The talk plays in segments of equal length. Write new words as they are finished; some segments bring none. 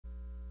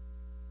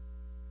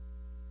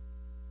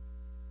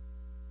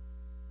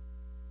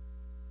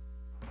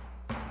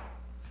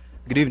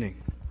Good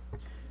evening.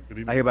 Good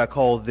evening. I hereby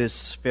call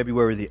this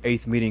February the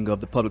 8th meeting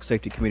of the Public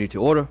Safety Committee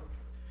to order.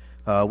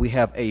 We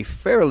have a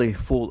fairly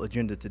full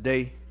agenda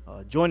today.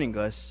 Joining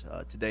us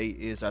today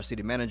is our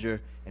city manager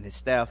and his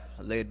staff,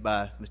 led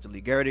by Mr.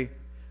 Lee Garrity.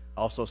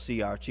 I also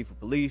see our Chief of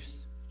Police,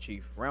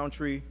 Chief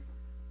Roundtree,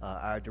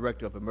 our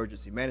Director of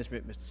Emergency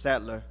Management, Mr.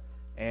 Sattler,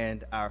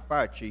 and our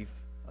Fire Chief,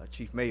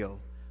 Chief Mayo.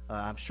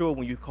 I'm sure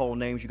when you call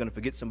names, you're going to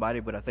forget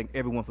somebody, but I thank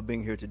everyone for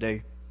being here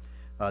today.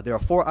 There are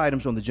 4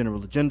 items on the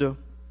general agenda.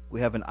 We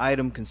have an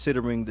item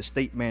considering the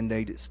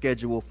state-mandated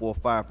schedule for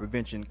fire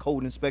prevention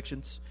code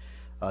inspections.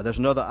 There's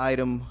another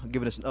item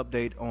giving us an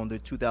update on the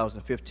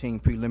 2015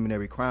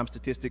 preliminary crime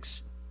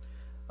statistics,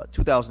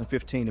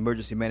 2015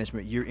 emergency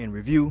management year-end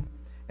review,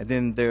 and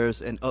then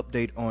there's an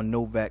update on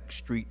Novak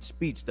Street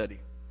speed study.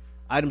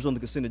 Items on the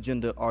consent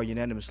agenda are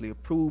unanimously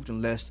approved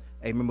unless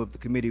a member of the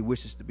committee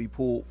wishes to be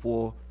pulled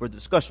for further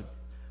discussion.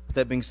 With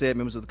that being said,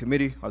 members of the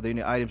committee, are there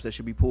any items that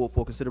should be pulled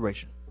for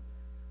consideration?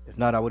 If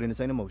not, I would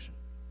entertain a motion.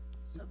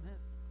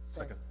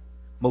 Second.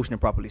 Motion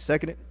and properly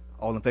seconded.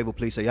 All in favor,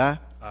 please say aye.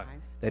 Aye.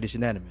 That is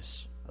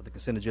unanimous. The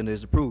consent agenda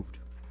is approved.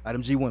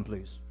 Item G1,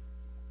 please.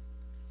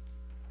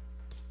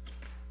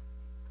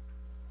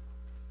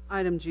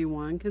 Item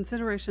G1,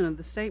 consideration of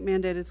the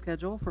state-mandated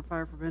schedule for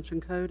fire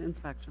prevention code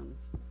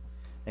inspections.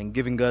 And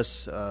giving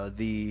us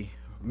the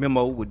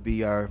memo would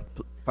be our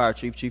Fire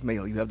Chief, Chief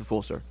Mayo. You have the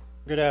floor, sir.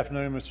 Good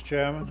afternoon, Mr.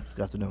 Chairman.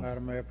 Good afternoon.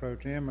 Madam Mayor Pro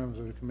Tem, members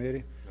of the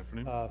committee. Good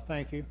afternoon.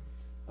 Thank you.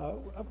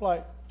 I'd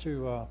like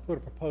to put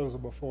a proposal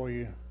before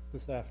you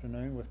this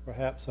afternoon with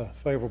perhaps a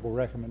favorable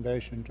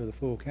recommendation to the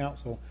full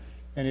council,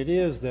 and it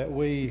is that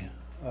we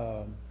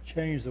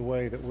change the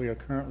way that we are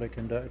currently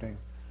conducting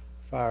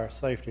fire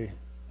safety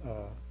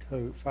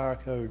fire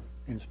code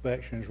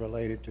inspections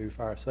related to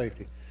fire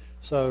safety.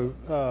 So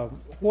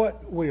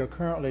what we are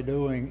currently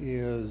doing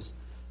is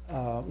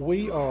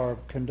we are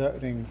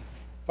conducting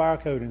fire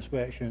code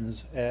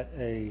inspections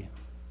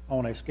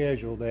on a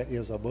schedule that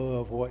is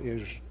above what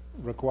is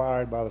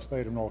required by the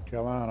state of North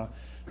Carolina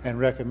and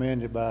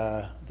recommended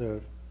by the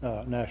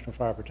National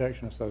Fire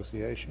Protection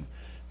Association.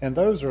 And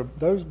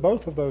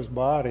both of those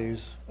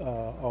bodies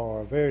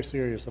are very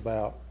serious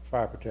about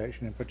fire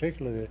protection, and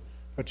particularly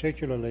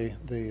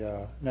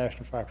the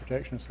National Fire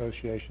Protection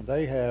Association.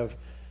 They have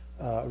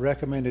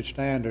recommended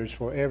standards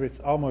for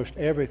almost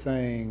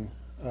everything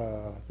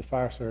the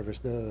fire service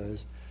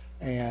does,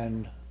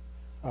 and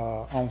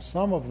on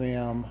some of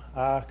them,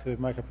 I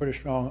could make a pretty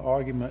strong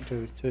argument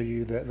to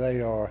you that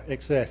they are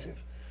excessive.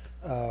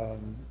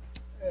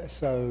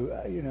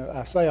 So,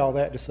 I say all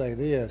that to say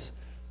this.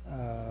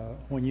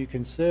 When you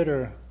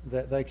consider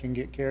that they can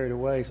get carried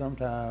away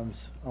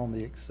sometimes on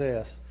the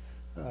excess,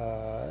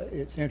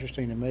 it's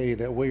interesting to me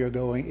that we are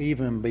going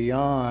even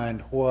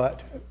beyond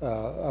what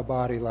a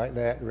body like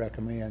that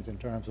recommends in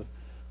terms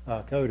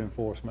of code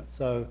enforcement.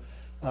 So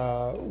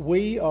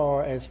we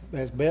are, as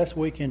best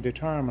we can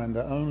determine,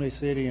 the only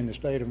city in the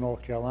state of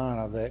North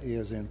Carolina that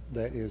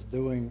is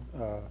doing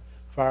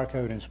fire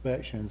code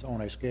inspections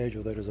on a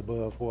schedule that is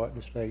above what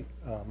the state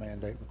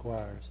mandate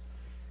requires.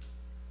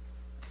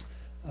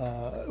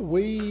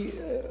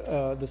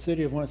 The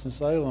city of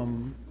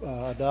Winston-Salem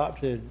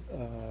adopted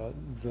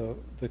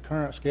the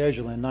current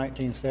schedule in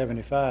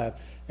 1975,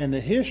 and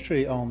the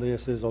history on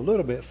this is a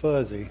little bit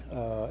fuzzy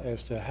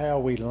as to how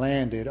we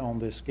landed on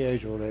this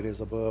schedule that is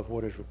above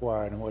what is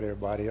required and what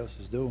everybody else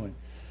is doing.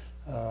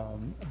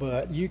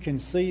 But you can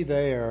see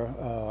there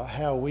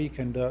how we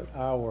conduct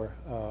our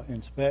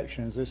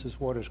inspections. This is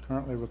what is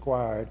currently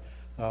required.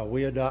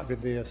 We adopted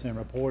this and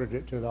reported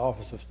it to the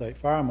Office of State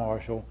Fire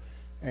Marshal.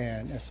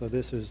 And so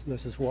this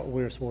is what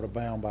we're sort of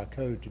bound by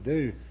code to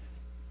do.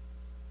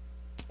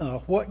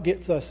 What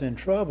gets us in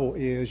trouble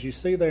is, you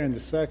see there in the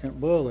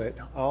second bullet,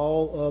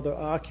 all other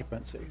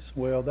occupancies.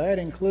 Well, that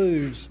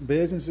includes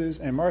businesses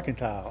and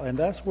mercantile, and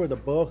that's where the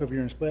bulk of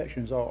your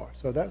inspections are.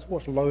 So that's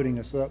what's loading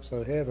us up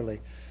so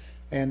heavily.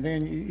 And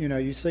then,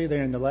 you see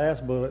there in the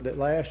last bullet that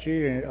last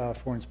year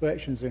for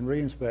inspections and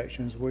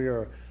re-inspections,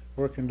 we're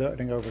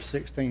conducting over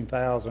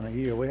 16,000 a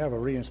year. We have a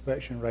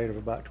reinspection rate of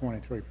about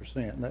 23%.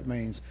 And that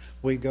means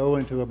we go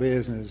into a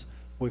business,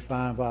 we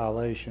find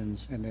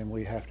violations, and then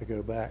we have to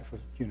go back for,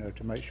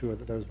 to make sure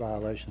that those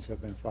violations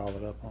have been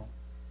followed up on.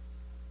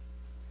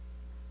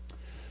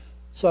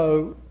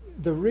 So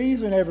the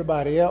reason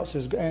everybody else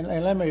is, and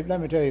let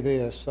me tell you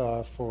this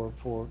for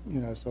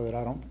so that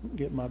I don't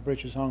get my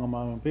britches hung on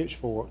my own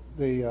pitchfork.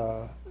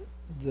 The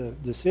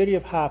city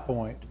of High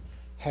Point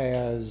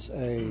has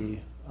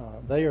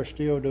they are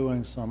still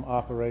doing some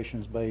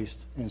operations-based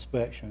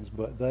inspections,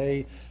 but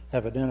they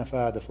have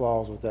identified the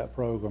flaws with that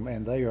program,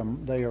 and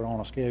they are on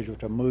a schedule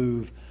to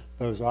move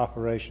those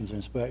operations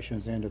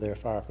inspections into their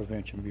Fire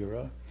Prevention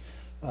Bureau.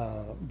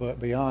 But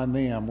beyond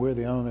them, we're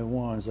the only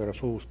ones that are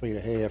full speed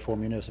ahead for a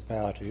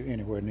municipality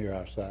anywhere near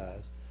our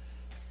size.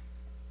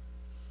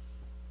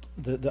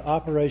 The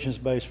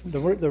operations-based,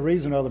 the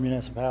reason other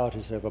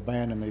municipalities have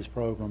abandoned these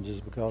programs is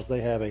because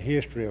they have a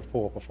history of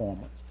poor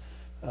performance.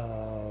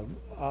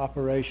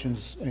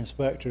 Operations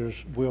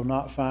inspectors will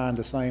not find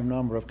the same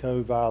number of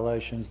code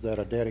violations that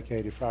a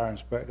dedicated fire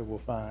inspector will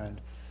find.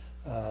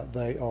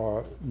 They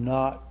are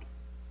not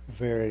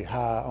very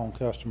high on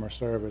customer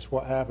service.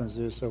 What happens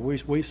is, so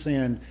we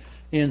send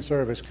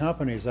in-service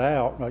companies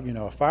out, like, you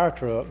know, a fire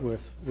truck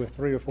with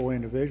 3 or 4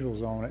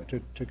 individuals on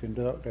it to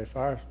conduct a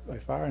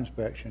fire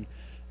inspection,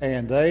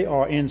 and they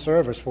are in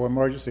service for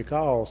emergency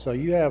calls. So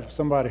you have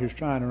somebody who's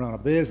trying to run a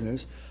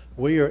business.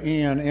 We are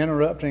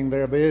interrupting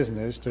their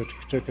business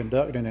to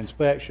conduct an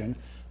inspection.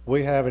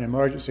 We have an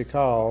emergency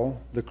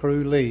call. The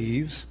crew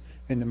leaves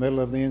in the middle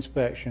of the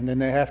inspection. Then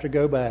they have to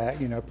go back.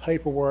 You know,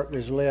 paperwork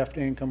is left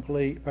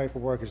incomplete.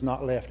 Paperwork is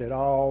not left at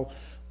all.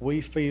 We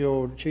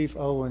field Chief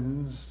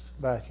Owens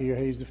back here.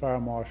 He's the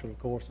fire marshal, of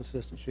course,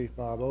 Assistant Chief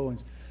Bob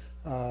Owens.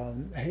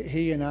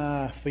 He and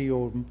I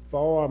field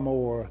far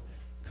more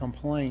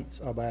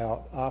complaints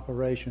about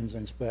operations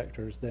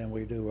inspectors than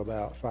we do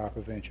about Fire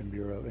Prevention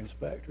Bureau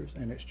inspectors,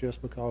 and it's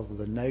just because of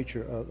the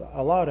nature of,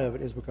 a lot of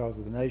it is because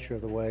of the nature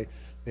of the way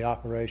the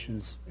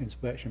operations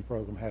inspection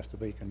program has to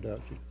be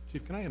conducted.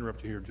 Chief, can I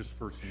interrupt you here just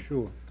for some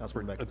Sure.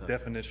 Councilman a McIntyre.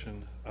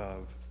 definition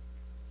of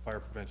Fire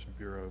Prevention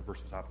Bureau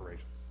versus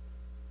operations?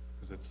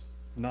 Because it's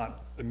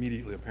not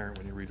immediately apparent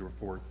when you read the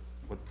report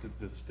what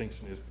the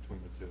distinction is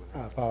between the two.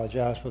 I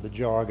apologize for the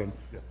jargon.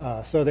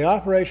 Yeah. So the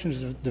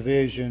operations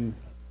division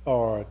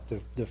are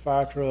the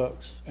fire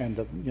trucks, and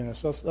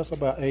so that's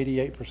about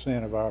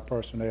 88% of our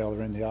personnel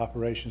are in the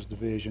operations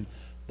division.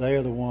 They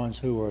are the ones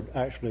who are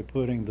actually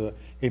putting the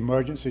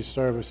emergency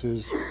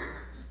services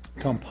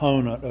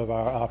component of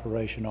our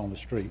operation on the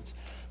streets.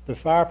 The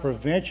Fire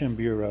Prevention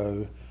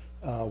Bureau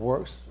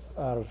works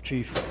out of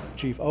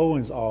Chief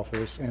Owens'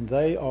 office, and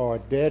they are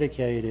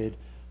dedicated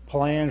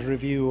plans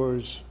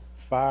reviewers,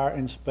 fire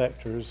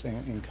inspectors,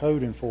 and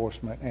code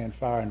enforcement, and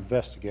fire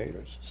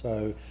investigators.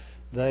 So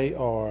they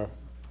are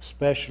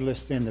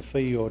specialists in the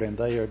field, and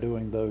they are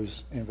doing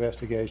those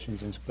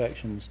investigations,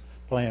 inspections,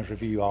 plans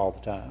review all the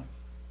time.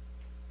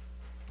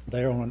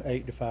 They're on an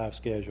 8 to 5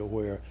 schedule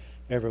where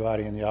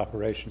everybody in the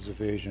operations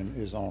division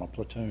is on a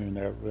platoon.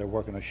 They're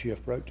working a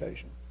shift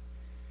rotation.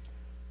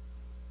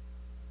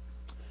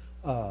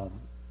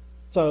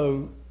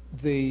 So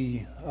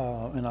the,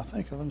 and I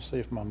think, let me see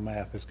if my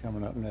map is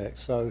coming up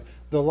next. So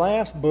the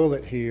last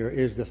bullet here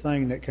is the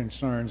thing that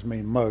concerns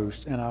me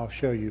most, and I'll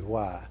show you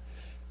why.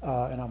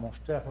 And I'm going to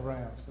step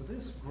around. So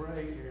this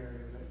gray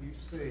area that you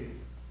see,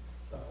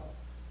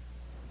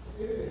 if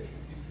you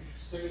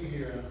see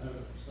here, I know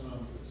some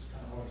of it's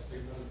kind of hard to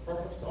see, but the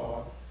purple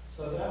star.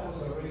 So that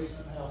was a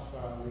recent house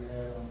fire we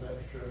had on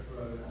Dexter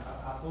Road.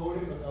 I pulled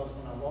it because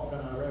when I walked in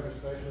our revenue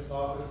specialist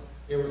office,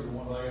 it was the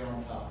one laying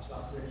on top. So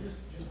I said,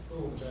 just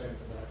pull the data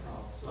for that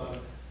call. So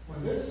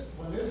when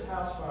this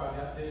house fire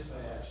got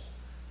dispatched,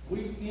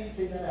 we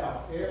emptied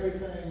out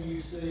everything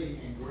you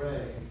see in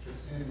gray to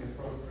send the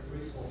appropriate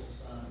resource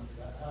assignment to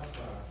that house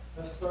fire.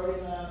 That's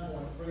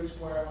 39.3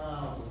 square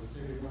miles of the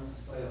city of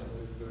Winston-Salem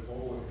that is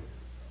devoid.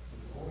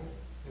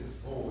 Is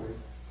void.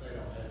 They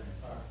don't have any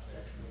fire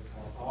protection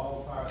because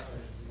all the fire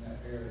stations in that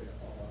area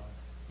are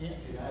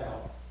emptied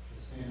out to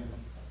send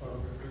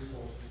appropriate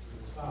resources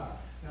to this fire.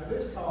 Now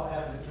this call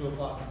happened at 2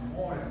 o'clock in the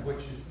morning,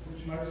 which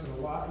makes it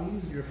a lot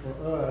easier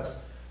for us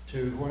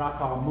to what I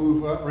call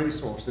move up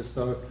resources.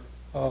 So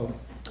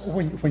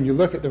when you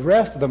look at the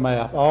rest of the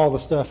map, all the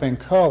stuff in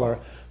color,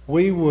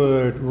 we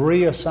would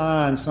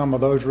reassign some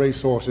of those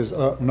resources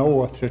up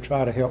north to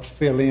try to help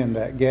fill in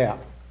that gap.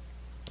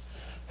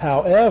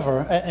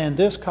 However, and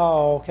this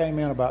call came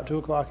in about 2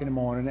 o'clock in the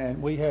morning,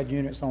 and we had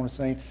units on the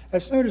scene.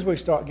 As soon as we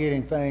start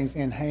getting things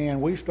in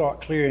hand, we start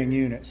clearing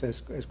units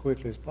as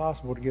quickly as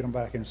possible to get them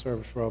back in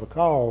service for other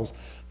calls.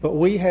 But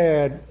we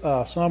had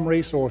some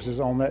resources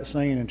on that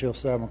scene until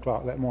 7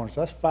 o'clock that morning.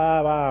 So that's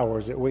 5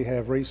 hours that we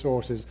have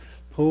resources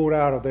pulled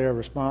out of their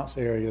response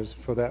areas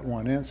for that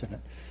one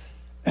incident.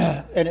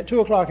 And at 2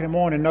 o'clock in the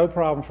morning, no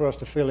problem for us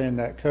to fill in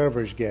that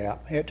coverage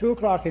gap. At 2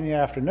 o'clock in the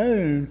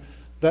afternoon,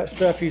 that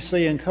stuff you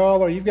see in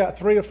color, you've got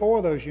 3 or 4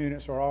 of those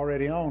units are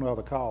already on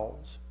other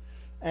calls.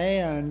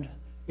 And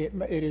it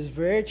is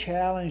very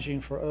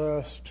challenging for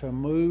us to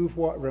move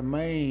what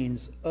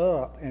remains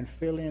up and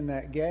fill in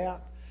that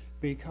gap,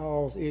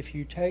 because if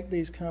you take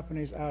these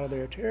companies out of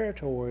their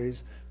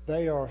territories,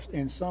 they are,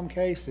 in some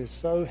cases,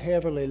 so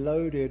heavily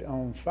loaded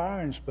on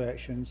fire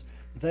inspections,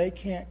 they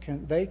can't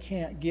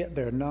get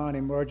their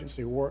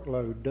non-emergency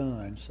workload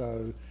done.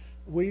 So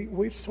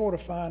we sort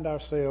of find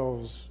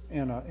ourselves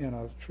in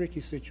a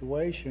tricky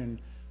situation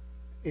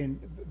in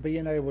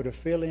being able to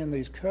fill in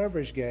these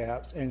coverage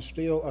gaps and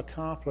still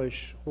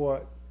accomplish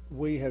what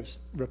we have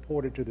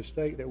reported to the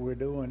state that we're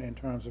doing in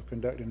terms of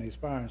conducting these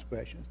fire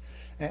inspections.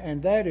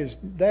 And that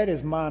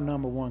is my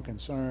number one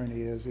concern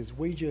is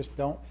we just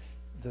don't,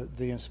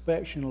 the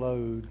inspection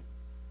load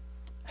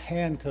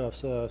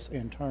handcuffs us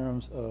in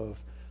terms of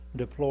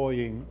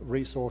deploying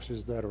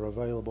resources that are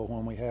available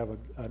when we have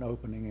an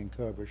opening in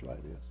coverage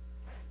like this.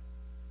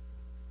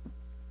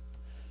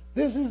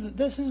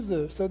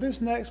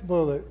 This next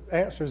bullet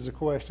answers the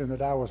question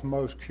that I was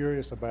most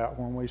curious about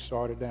when we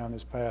started down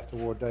this path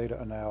toward data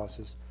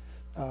analysis.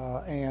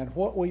 And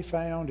what we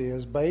found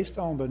is, based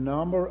on the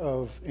number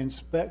of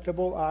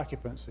inspectable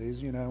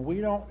occupancies, we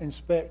don't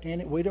inspect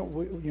any,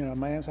 a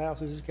man's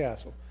house is his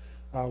castle.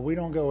 We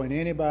don't go in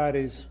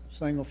anybody's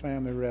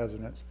single-family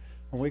residence.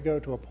 When we go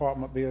to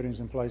apartment buildings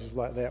and places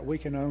like that, we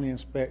can only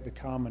inspect the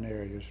common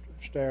areas,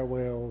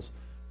 stairwells,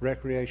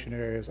 recreation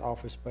areas,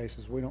 office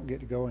spaces. We don't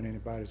get to go in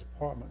anybody's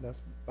apartment. That's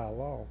by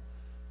law.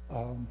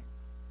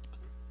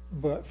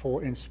 But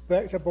for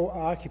inspectable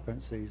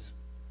occupancies,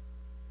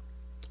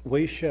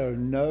 we show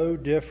no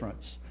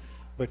difference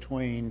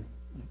between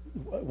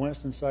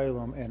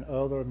Winston-Salem and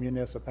other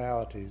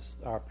municipalities,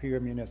 our peer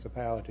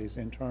municipalities,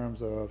 in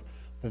terms of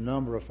the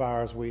number of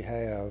fires we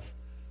have,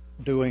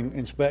 doing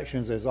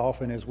inspections as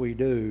often as we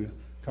do,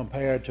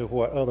 compared to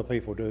what other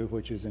people do,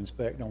 which is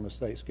inspect on the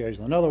state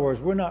schedule. In other words,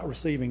 we're not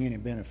receiving any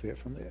benefit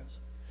from this.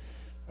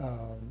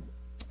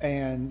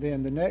 And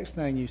then the next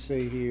thing you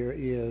see here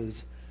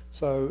is,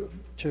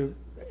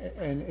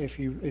 and if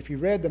you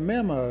read the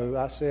memo,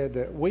 I said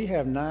that we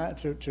have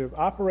to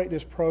operate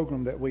this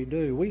program that we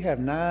do, we have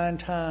 9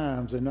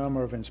 times the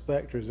number of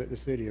inspectors that the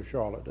city of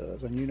Charlotte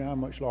does. And you know how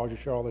much larger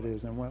Charlotte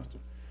is than Winston.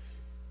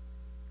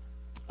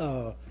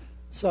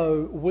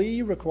 So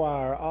we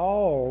require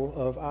all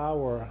of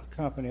our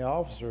company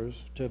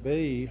officers to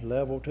be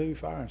level 2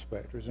 fire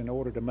inspectors in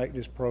order to make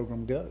this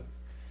program go.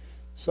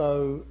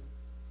 So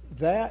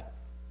that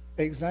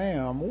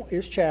exam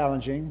is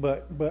challenging,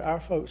 but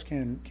our folks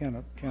can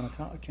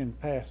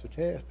pass the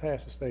test,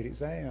 pass the state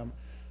exam.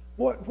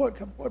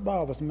 What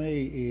bothers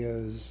me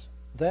is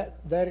that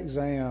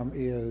exam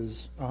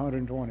is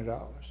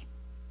 $120.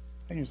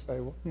 And you say,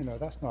 well,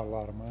 that's not a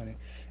lot of money.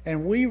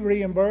 And we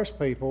reimburse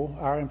people,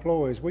 our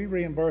employees, we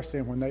reimburse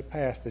them when they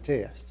pass the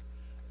test.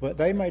 But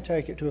they may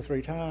take it 2 or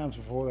 3 times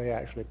before they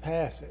actually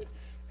pass it.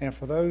 And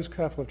for those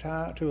couple of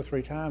times, 2 or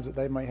 3 times that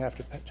they may have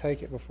to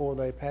take it before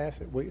they pass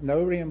it,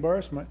 no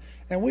reimbursement.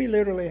 And we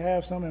literally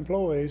have some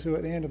employees who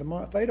at the end of the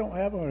month, they don't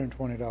have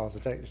 $120 to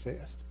take the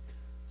test.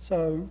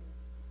 So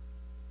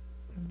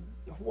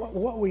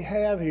what we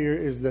have here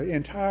is the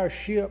entire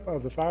ship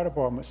of the fire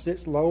department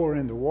sits lower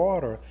in the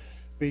water,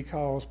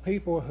 because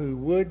people who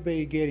would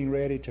be getting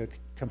ready to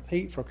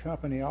compete for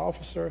company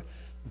officer,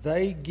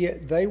 they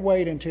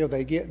wait until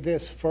they get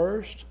this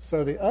first.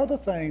 So the other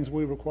things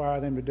we require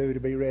them to do to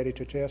be ready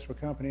to test for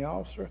company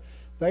officer,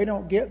 they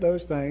don't get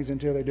those things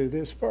until they do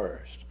this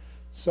first.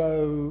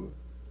 So,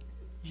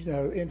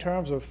 in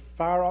terms of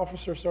fire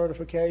officer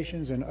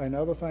certifications and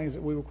other things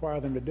that we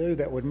require them to do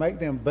that would make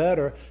them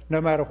better,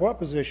 no matter what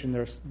position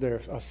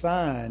they're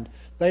assigned,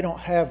 they don't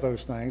have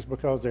those things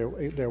because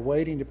they're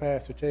waiting to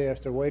pass the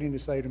test. They're waiting to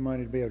save the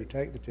money to be able to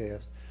take the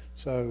test.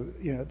 So,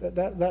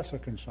 that's a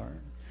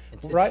concern.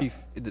 Right. Chief,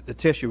 the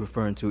test you're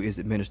referring to is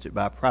administered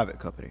by a private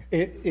company.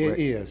 It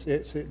is.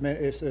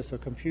 It's a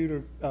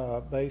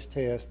computer-based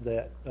test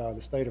that the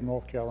state of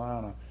North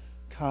Carolina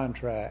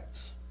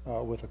contracts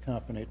with a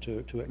company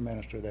to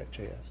administer that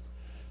test.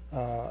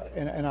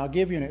 And I'll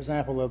give you an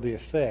example of the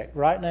effect.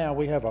 Right now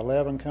we have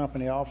 11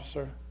 company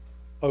officer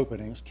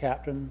openings,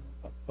 captain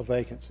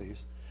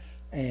vacancies,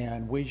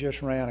 and we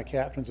just ran a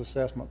captain's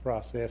assessment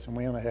process, and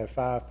we only had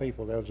 5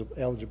 people that was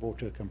eligible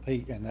to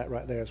compete, and that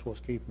right there is what's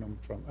keeping them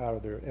out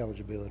of their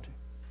eligibility.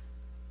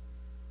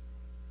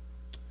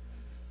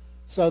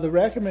 So the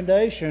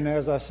recommendation,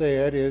 as I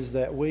said, is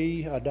that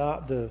we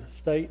adopt the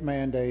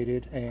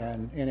state-mandated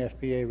and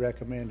NFPA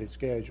recommended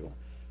schedule,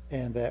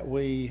 and that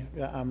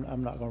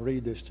I'm not going to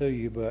read this to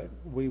you, but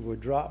we would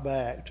drop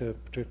back to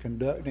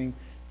conducting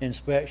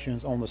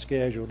inspections on the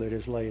schedule that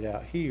is laid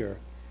out here.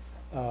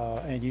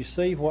 And you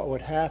see what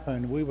would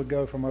happen. We would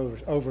go from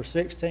over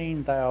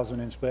 16,000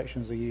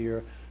 inspections a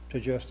year to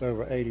just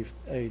over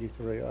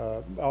 83,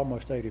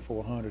 almost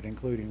 8,400,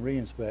 including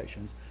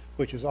re-inspections,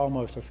 which is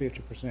almost a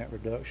 50%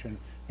 reduction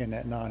in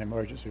that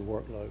non-emergency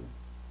workload.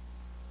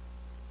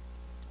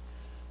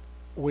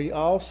 We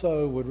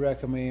also would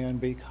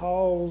recommend,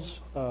 because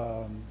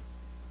I'll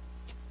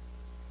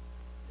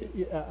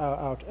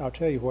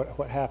tell you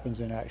what happens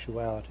in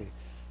actuality.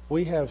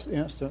 We have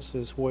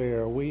instances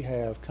where we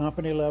have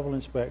company level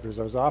inspectors.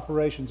 Those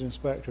operations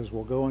inspectors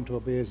will go into a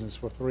business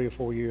for 3 or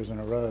 4 years in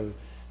a row,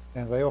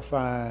 and they'll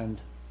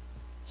find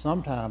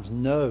sometimes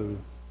no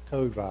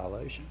code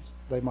violations.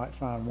 They might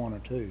find 1 or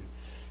 2.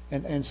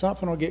 And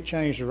something will get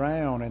changed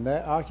around, and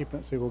that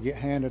occupancy will get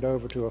handed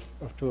over to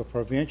a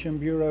prevention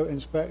bureau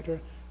inspector,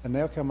 and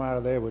they'll come out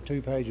of there with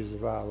 2 pages of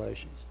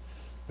violations.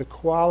 The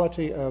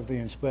quality of the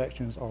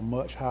inspections are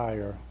much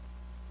higher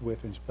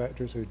with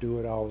inspectors who do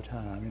it all the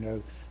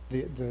time.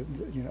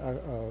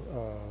 An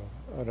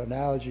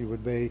analogy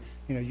would be,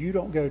 you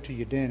don't go to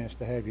your dentist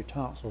to have your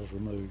tonsils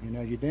removed.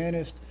 Your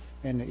dentist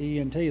and the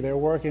ENT, they're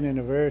working in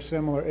a very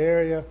similar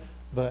area,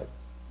 but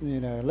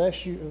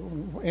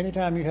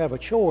anytime you have a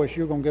choice,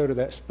 you're going to go to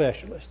that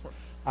specialist.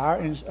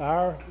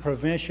 Our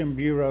prevention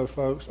bureau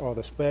folks are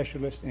the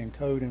specialists in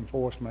code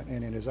enforcement,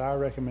 and it is our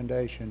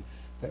recommendation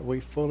that we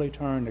fully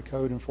turn the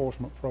code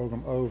enforcement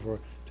program over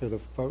to the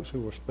folks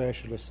who are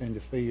specialists in the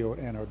field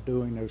and are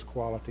doing those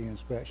quality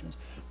inspections.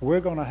 We're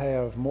going to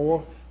have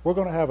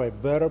a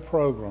better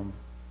program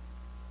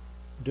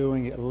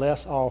doing it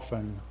less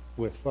often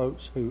with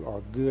folks who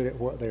are good at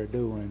what they're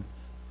doing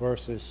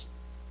versus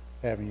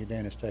having your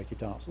dentist take your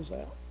tonsils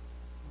out.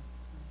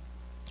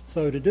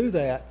 So to do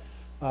that,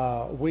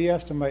 we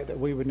estimate that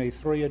we would need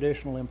 3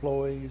 additional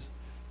employees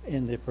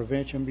in the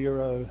Prevention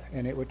Bureau,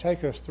 and it would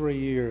take us 3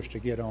 years to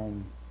get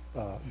on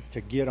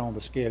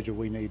the schedule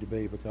we need to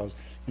be, because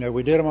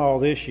we did them all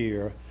this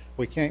year.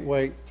 We can't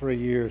wait 3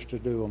 years to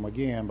do them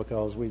again,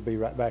 because we'd be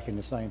right back in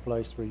the same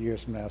place 3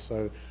 years from now.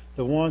 So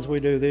the ones we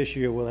do this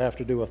year, we'll have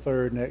to do a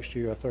third next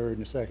year, a third in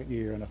the second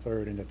year, and a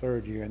third in the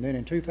third year. And then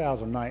in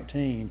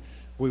 2019,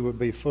 we would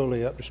be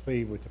fully up to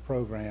speed with the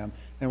program,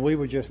 and we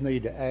would just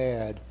need to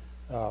add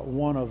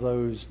one of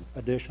those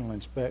additional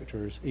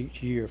inspectors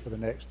each year for the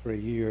next 3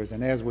 years.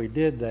 And as we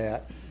did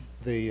that,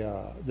 the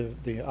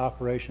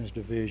operations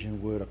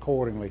division would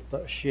accordingly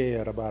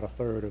shed about a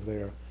third of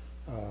their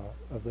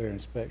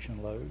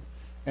inspection load.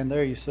 And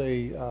there you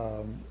see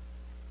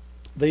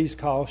these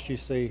costs you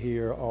see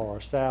here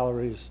are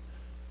salaries,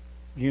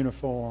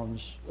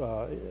 uniforms,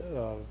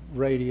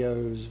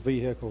 radios,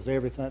 vehicles,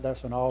 everything.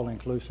 That's an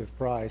all-inclusive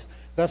price.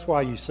 That's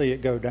why you see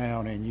it go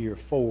down in year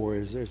 4.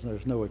 Is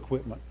there's no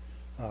equipment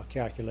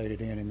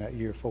calculated in that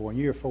year 4. In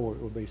year 4,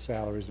 it will be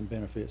salaries and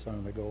benefits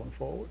only going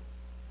forward.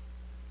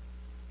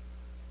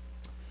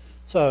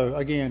 So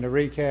again, to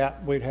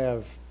recap, we'd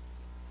have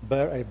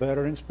a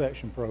better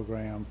inspection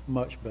program,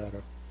 much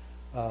better.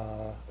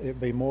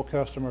 It'd be more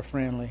customer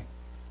friendly.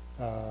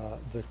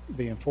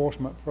 The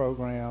enforcement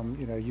program,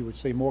 you would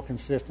see more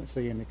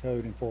consistency in the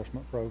code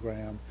enforcement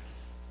program.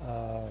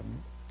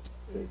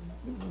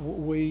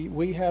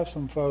 We have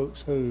some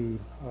folks who,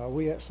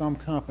 we have some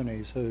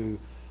companies who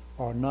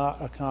are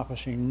not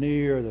accomplishing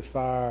near the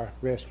fire,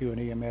 rescue, and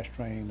EMS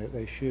training that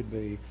they should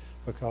be,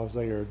 because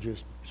they are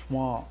just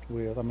swamped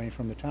with,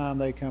 from the time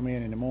they come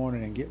in the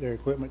morning and get their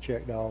equipment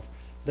checked off,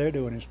 they're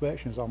doing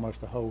inspections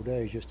almost the whole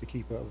day just to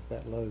keep up with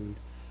that load.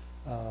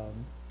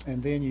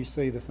 And then you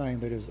see the thing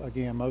that is,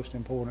 again, most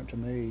important to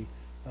me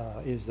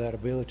is that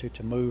ability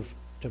to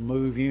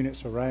move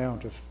units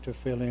around to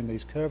fill in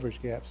these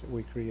coverage gaps that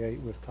we create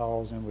with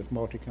calls and with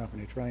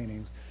multi-company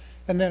trainings.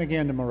 And then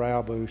again, the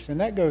morale boost. And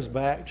that goes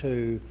back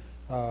to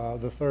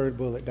the third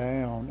bullet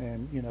down.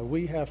 And,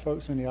 we have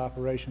folks in the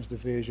operations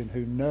division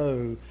who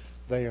know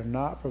they are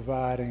not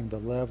providing the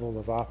level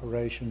of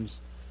operations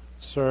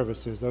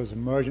services, those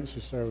emergency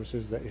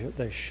services that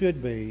they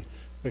should be,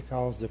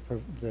 because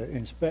the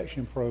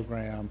inspection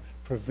program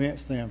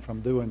prevents them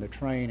from doing the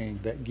training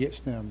that gets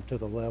them to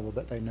the level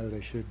that they know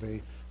they should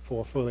be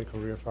for a fully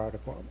career fire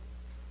department.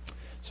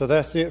 So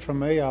that's it from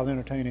me. I'll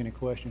entertain any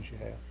questions you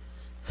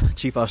have.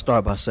 Chief, I'll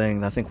start by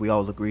saying I think we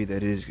all agree that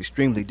it is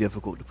extremely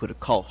difficult to put a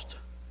cost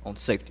on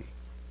safety,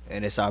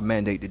 and it's our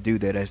mandate to do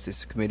that as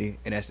this committee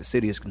and as the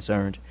city is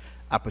concerned.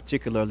 I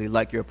particularly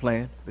like your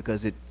plan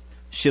because it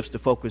shifts the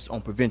focus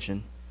on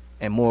prevention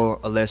and more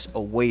or less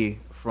away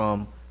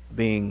from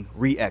being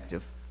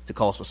reactive to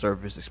calls for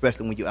service,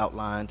 especially when you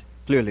outlined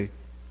clearly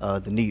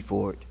the need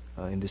for it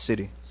in this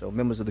city. So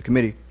members of the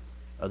committee,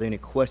 are there any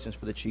questions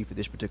for the chief at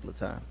this particular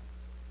time?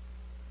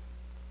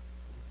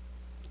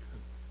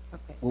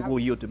 Okay. We'll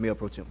yield to Mayor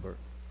Pro Tem Burke.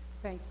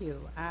 Thank you.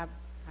 I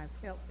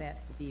felt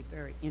that to be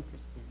very interesting.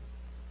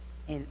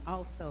 And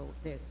also,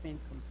 there's been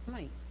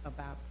complaint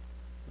about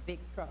the big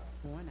trucks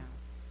going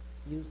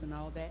out, using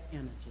all that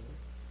energy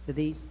to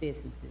these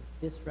businesses,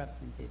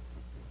 disrupting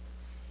businesses.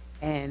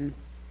 And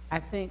I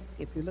think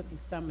if you look at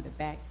some of the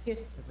back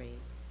history,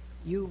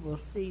 you will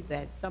see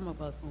that some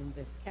of us on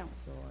this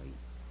council,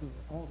 or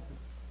all of us,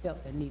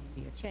 felt there needed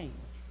to be a change.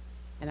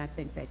 And I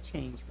think that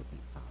change would be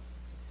positive.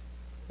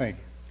 Thank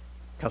you.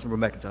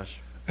 Councilmember McIntosh.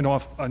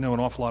 I know an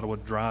awful lot of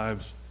what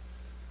drives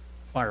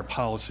fire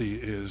policy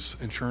is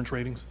insurance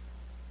ratings.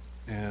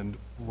 And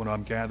what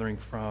I'm gathering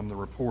from the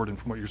report and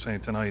from what you're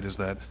saying tonight is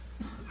that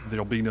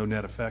there'll be no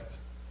net effect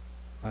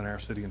on our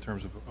city in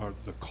terms of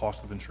the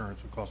cost of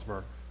insurance, the cost of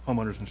our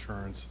homeowners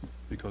insurance,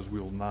 because we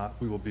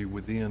will be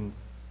within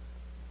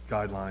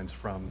guidelines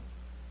from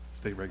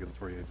state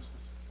regulatory agencies.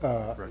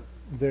 Right.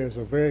 There's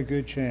a very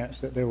good chance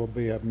that there will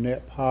be a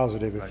net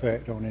positive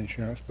effect on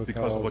insurance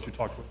because of what you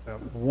talked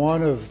about.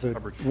 One of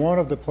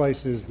the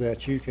places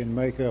that you can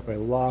make up a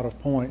lot of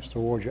points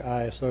towards your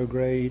ISO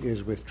grade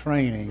is with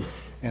training,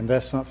 and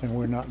that's something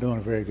we're not doing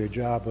a very good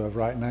job of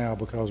right now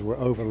because we're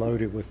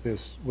overloaded with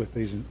these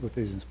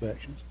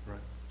inspections. Right.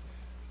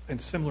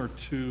 And similar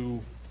to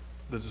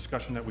the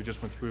discussion that we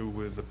just went through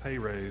with the pay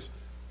raise,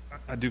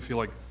 I do feel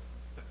like,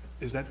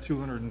 is that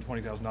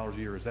 $220,000 a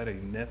year, is that a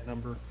net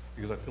number?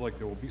 Because I feel like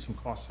there will be some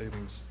cost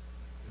savings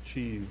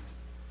achieved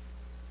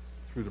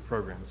through the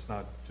program. It's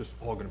not just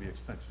all going to be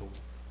expense.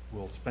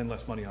 We'll spend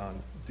less money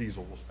on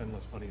diesel. We'll spend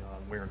less money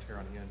on wear and tear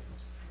on the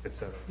engines, et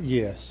cetera.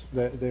 Yes,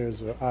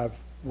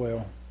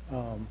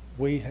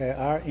 we have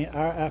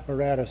our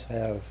apparatus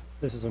have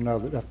this is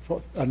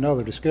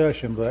another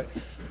discussion, but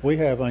we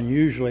have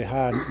unusually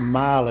high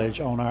mileage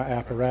on our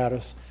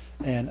apparatus,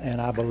 and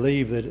I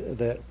believe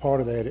that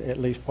part of that, at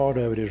least part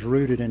of it, is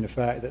rooted in the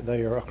fact that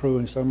they are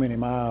accruing so many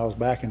miles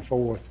back and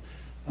forth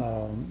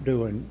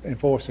doing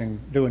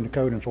the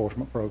code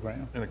enforcement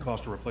program. And the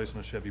cost of replacing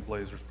a Chevy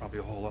Blazer is probably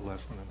a whole lot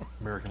less than an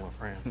American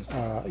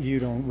LaFrance.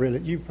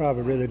 You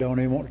probably really don't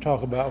even want to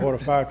talk about what a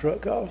fire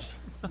truck costs.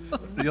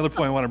 The other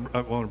point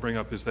I want to bring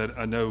up is that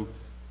I know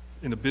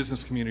in the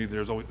business community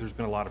there's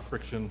been a lot of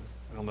friction.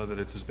 I don't know that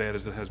it's as bad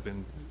as it has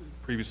been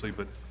previously,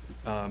 but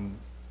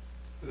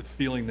the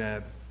feeling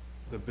that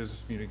the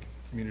business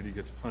community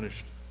gets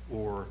punished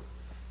or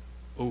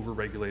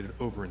over-regulated,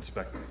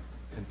 over-inspected.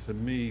 And to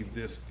me,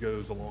 this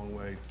goes a long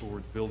way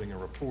towards building a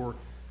rapport.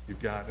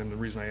 You've got, and the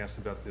reason I asked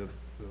about the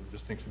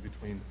distinction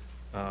between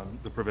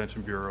the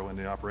Prevention Bureau and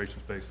the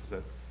operations base is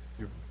that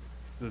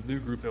the new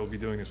group that will be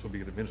doing this will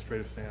be an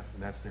administrative staff,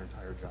 and that's their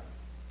entire job.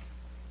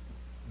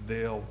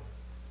 They'll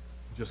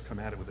just come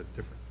at it with a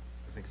different,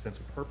 I think, sense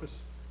of purpose,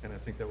 and I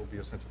think that will be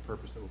a sense of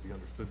purpose that will be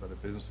understood by the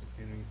business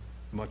community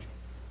much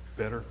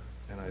better.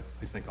 And I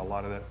think a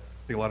lot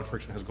of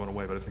friction has gone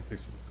away, but I think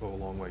this will go a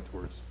long way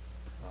towards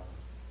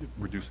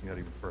reducing that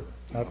even further.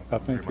 I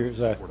think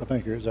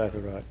you're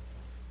exactly right.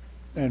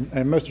 And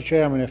Mr.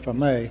 Chairman, if I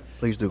may,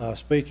 Please do.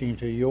 Speaking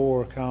to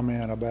your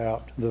comment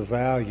about the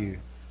value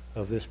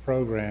of this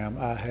program,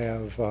 I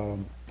have,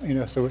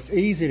 so it's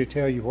easy to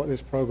tell you what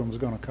this program is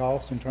going to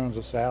cost in terms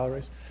of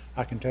salaries.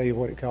 I can tell you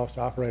what it costs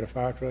to operate a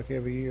fire truck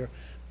every year,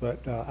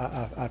 but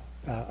I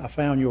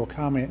found your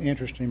comment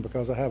interesting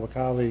because I have a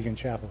colleague in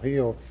Chapel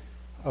Hill,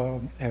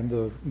 and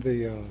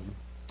the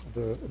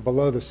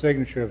below the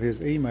signature of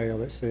his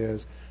email it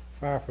says,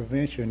 fire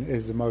prevention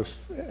is the most,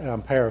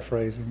 I'm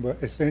paraphrasing, but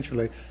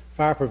essentially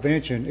fire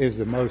prevention is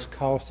the most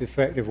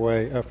cost-effective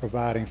way of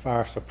providing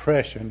fire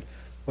suppression,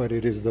 but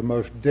it is the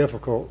most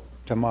difficult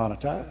to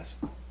monetize.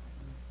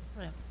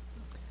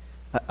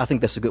 I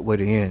think that's a good way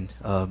to end.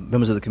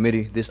 Members of the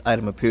committee, this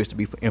item appears to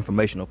be for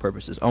informational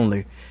purposes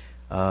only.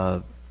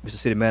 Mr.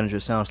 City Manager,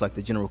 it sounds like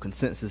the general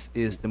consensus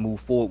is to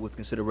move forward with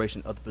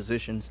consideration of the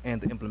positions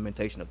and the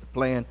implementation of the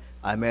plan.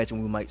 I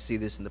imagine we might see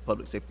this in the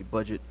public safety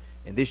budget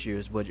in this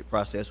year's budget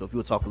process. So if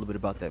you'll talk a little bit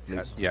about that,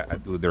 please. Yeah,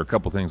 there are a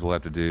couple things we'll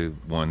have to do.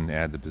 One,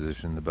 add the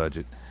position in the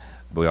budget,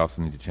 but we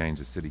also need to change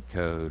the city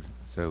code.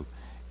 So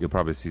you'll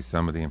probably see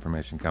some of the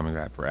information coming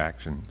back for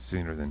action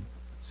sooner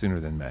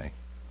than May.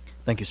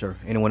 Thank you, sir.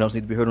 Anyone else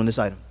need to be heard on this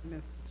item?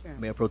 Mr.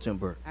 Chairman, Mayor Pro Tem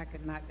Burke. I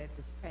could not let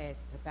this pass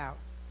without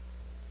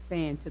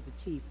saying to the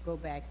chief, go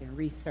back and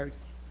research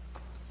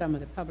some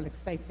of the public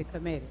safety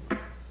committee.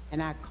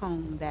 And I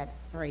coined that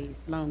phrase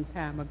long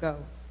time ago.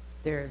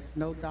 There's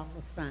no dollar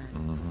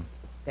sign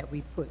that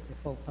we put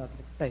before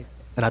public safety.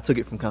 And I took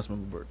it from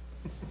Councilman Burke.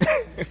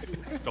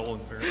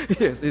 Stolen fair.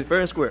 Yes, it's fair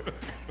and square.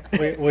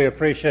 We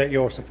appreciate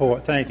your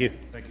support. Thank you.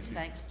 Thank you, Chief.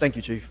 Thanks. Thank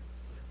you, Chief.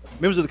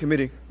 Members of the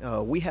committee,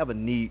 we have a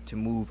need to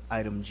move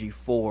item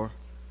G4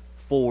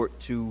 forward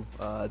to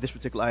this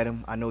particular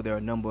item. I know there are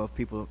a number of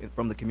people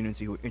from the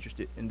community who are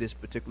interested in this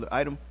particular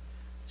item.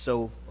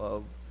 So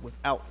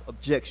without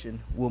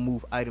objection, we'll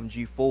move item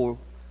G4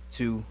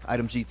 to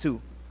item G2.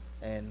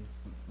 And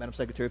Madam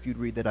Secretary, if you'd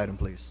read that item,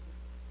 please.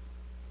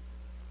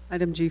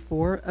 Item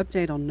G4,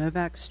 update on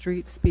Novak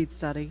Street speed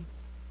study.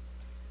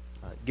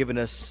 Giving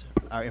us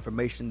our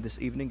information this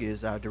evening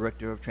is our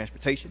Director of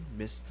Transportation,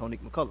 Ms.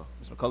 Tonique McCullough.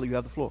 Ms. McCullough, you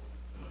have the floor.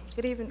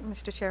 Good evening,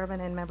 Mr.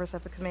 Chairman and members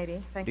of the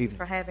committee. Thank you Evening.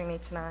 for having me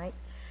tonight.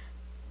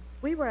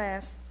 We were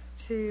asked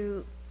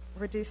to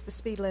reduce the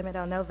speed limit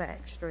on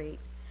Novak Street,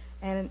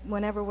 and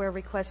whenever we're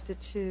requested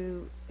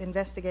to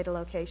investigate a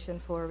location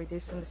for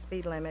reducing the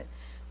speed limit,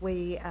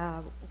 we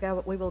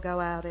will go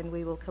out and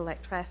we will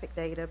collect traffic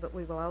data, but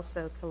we will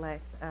also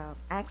collect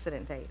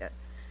accident data.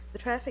 The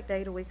traffic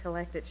data we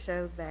collected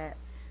showed that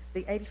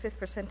the 85th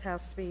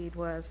percentile speed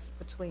was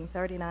between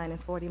 39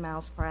 and 40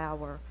 miles per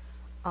hour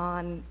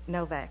on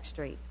Novak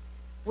Street.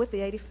 What the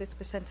 85th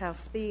percentile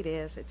speed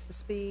is, it's the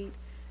speed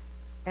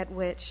at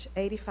which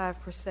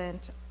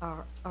 85%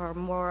 or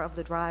more of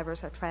the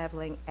drivers are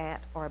traveling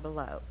at or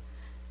below.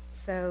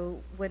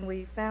 So when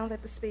we found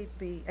that the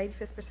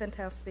 85th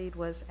percentile speed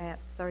was at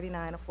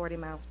 39 or 40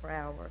 miles per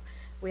hour,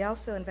 we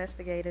also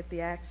investigated the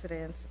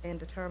accidents and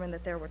determined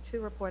that there were 2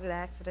 reported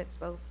accidents,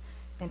 both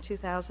in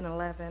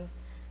 2011.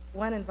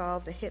 One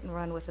involved a hit and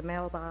run with a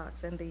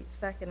mailbox, and the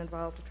second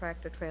involved a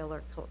tractor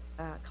trailer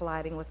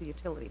colliding with a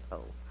utility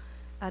pole.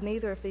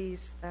 Neither of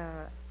these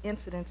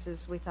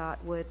incidences we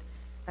thought would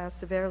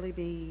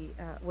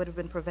would have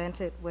been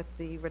prevented with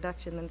the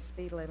reduction in the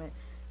speed limit.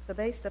 So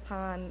based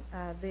upon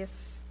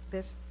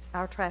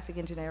our traffic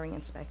engineering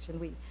inspection,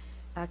 we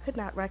could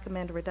not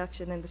recommend a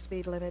reduction in the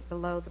speed limit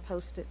below the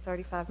posted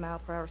 35 mile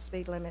per hour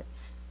speed limit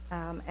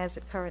as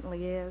it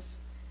currently is.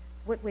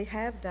 What we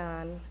have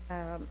done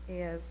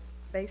is,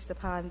 based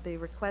upon the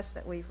requests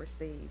that we've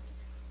received,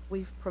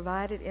 we've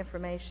provided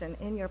information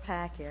in your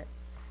packet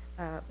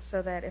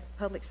so that if the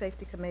Public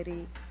Safety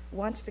Committee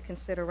wants to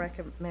consider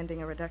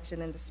recommending a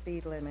reduction in the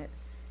speed limit,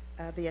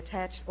 the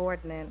attached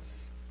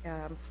ordinance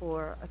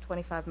for a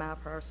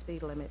 25-mile-per-hour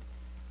speed limit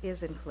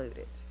is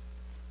included.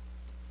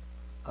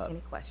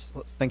 Any questions?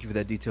 Well, thank you for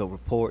that detailed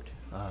report.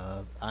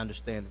 I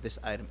understand that this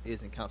item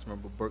is in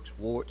Councilmember Burke's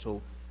ward,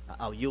 so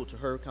I'll yield to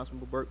her,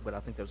 Councilmember Burke, but I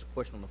think there's a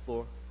question on the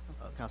floor.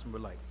 Councilmember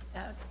Light.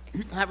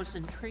 I was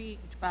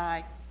intrigued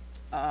by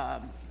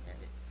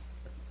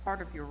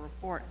part of your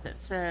report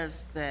that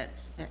says that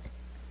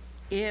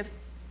if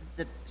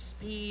the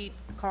speed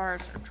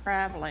cars are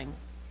traveling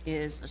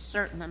is a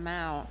certain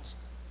amount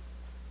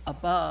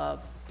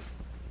above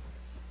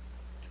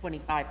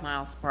 25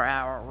 miles per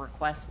hour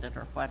requested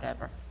or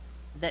whatever,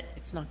 that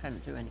it's not going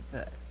to do any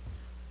good.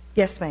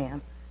 Yes,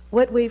 ma'am.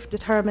 What we've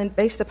determined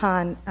based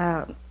upon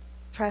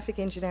traffic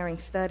engineering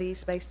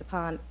studies, based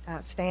upon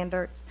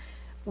standards,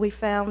 we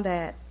found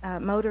that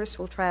motorists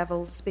will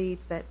travel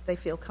speeds that they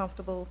feel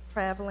comfortable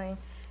traveling,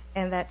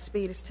 and that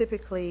speed is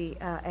typically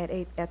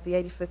at the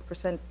 85th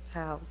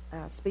percentile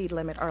speed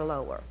limit or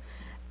lower.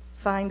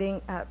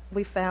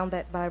 We found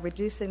that by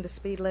reducing the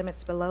speed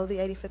limits below the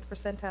 85th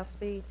percentile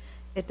speed,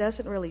 it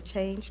doesn't really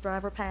change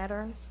driver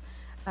patterns.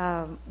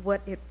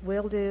 What it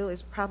will do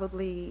is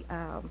probably,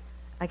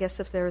 I guess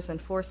if there is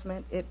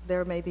enforcement,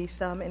 there may be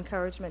some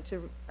encouragement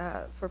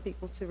for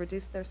people to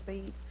reduce their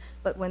speeds,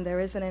 but when there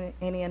isn't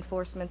any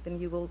enforcement, then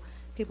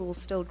people will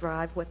still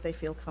drive what they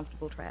feel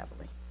comfortable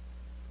traveling.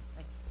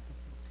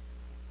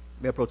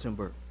 Mayor Pro Tem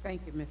Burke.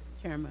 Thank you, Mr.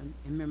 Chairman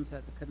and members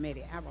of the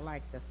committee. I would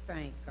like to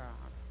thank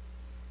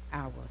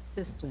our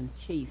Assistant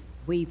Chief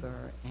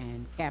Weaver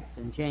and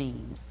Captain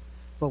James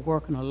for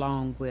working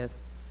along with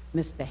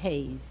Mr.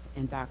 Hayes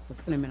and Dr.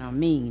 Fleming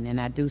Amin,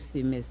 and I do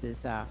see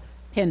Mrs.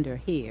 Pender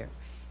here.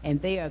 And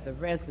they are the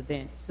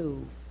residents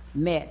who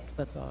met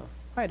with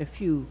quite a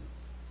few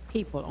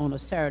people on a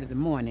Saturday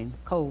morning,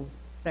 cold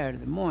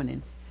Saturday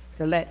morning,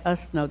 to let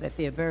us know that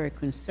they're very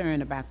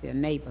concerned about their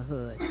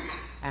neighborhood.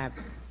 I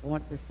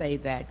want to say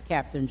that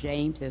Captain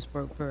James has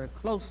worked very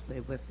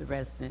closely with the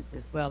residents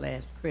as well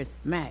as Chris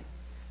Mack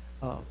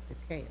of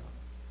DeKalb.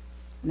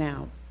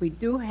 Now, we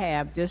do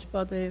have, just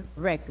for the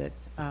records,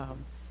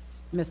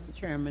 Mr.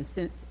 Chairman,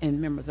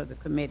 and members of the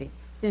committee,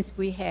 since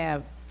we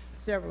have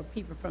several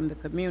people from the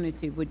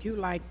community, would you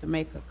like to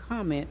make a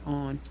comment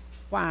on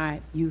why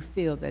you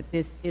feel that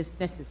this is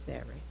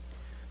necessary?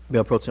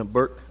 Mayor Pro Tem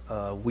Burke,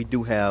 we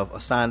do have a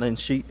sign-in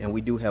sheet, and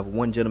we do have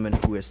one gentleman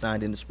who has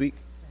signed in to speak.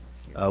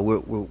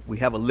 We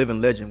have a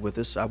living legend with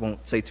us. I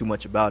won't say too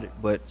much about it,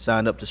 but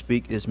signed up to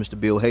speak is Mr.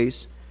 Bill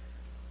Hayes.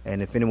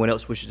 And if anyone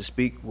else wishes to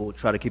speak, we'll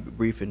try to keep it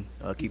brief and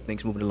keep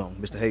things moving along.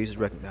 Mr. Hayes is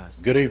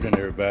recognized. Good evening,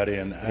 everybody,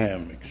 and I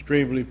am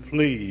extremely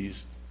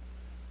pleased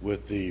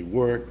with the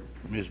work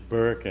Ms.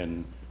 Burke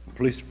and the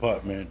police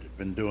department have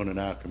been doing in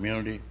our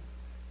community.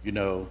 You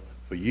know,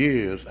 for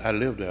years, I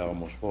lived there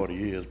almost 40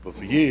 years, but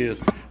for years,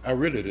 I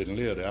really didn't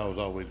live there. I was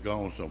always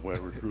gone somewhere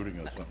recruiting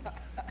or something.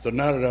 So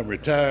now that I'm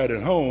retired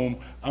and home,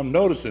 I'm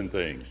noticing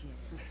things.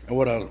 And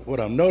what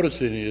I'm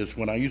noticing is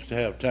when I used to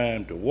have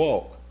time to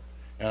walk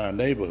in our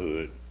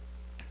neighborhood,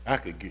 I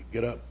could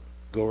get up,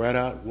 go right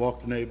out,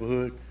 walk the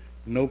neighborhood,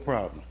 no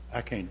problem.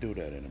 I can't do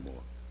that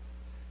anymore.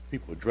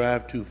 People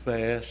drive too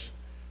fast.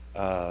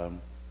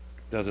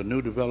 There's a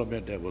new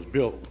development that was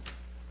built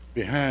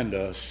behind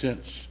us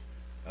since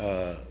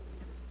the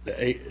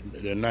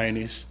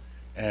 90s,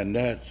 and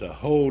that's a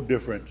whole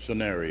different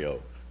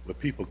scenario with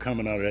people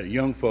coming out of that,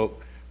 young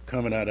folk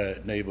coming out of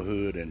that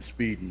neighborhood and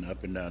speeding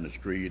up and down the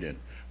street, and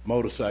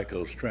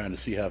motorcycles trying to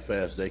see how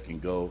fast they can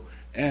go,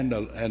 and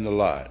the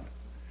lot.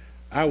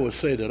 I would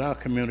say that our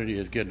community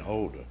is getting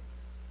older.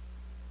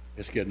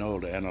 It's getting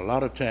older, and a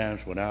lot of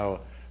times when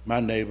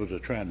my neighbors are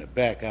trying to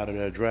back out of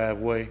their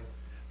driveway,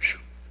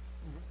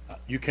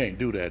 you can't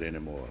do that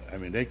anymore. I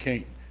mean, they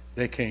can't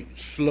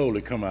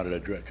slowly come out of their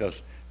driveway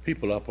because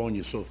people up on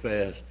you so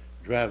fast,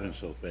 driving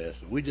so fast.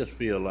 We just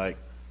feel like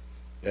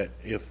that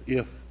if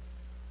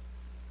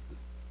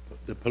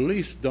the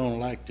police don't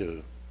like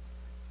to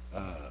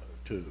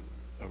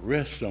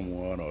arrest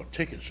someone or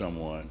ticket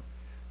someone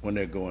when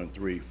they're going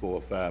 3,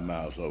 4, 5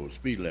 miles over the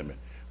speed limit.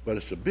 But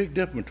it's a big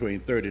difference between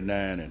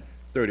 39 and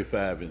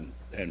 35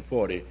 and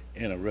 40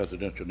 in a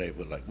residential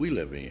neighborhood like we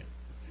live in.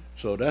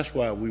 So that's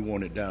why we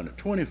want it down to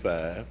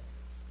 25,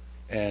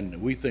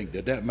 and we think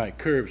that might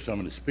curb some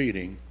of the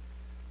speeding,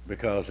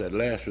 because at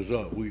last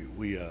resort, we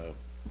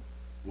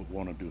would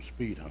want to do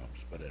speed humps,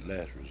 but at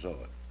last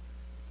resort.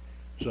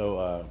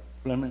 So,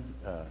 Fleming?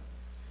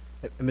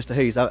 Mr.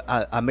 Hayes,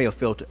 I may have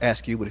failed to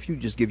ask you, but if you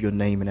just give your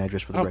name and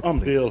address for the record, I'm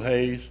please. Bill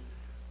Hayes,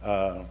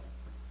 and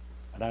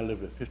I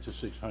live at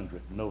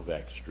 5600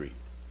 Novak Street.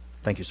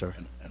 Thank you, sir.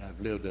 And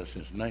I've lived there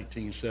since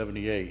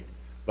 1978,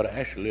 but I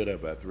actually lived there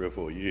about 3 or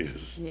 4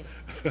 years. Yeah.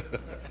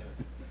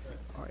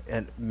 All right.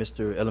 And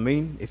Mr.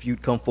 Elamine, if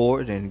you'd come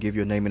forward and give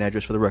your name and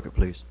address for the record,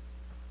 please.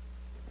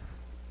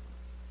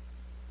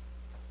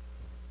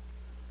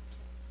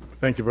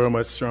 Thank you very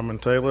much, Chairman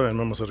Taylor and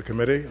members of the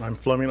committee. I'm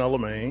Fleming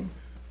Elamine,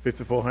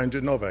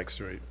 5400 Novak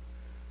Street.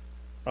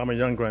 I'm a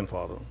young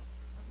grandfather,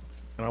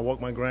 and I walk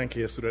my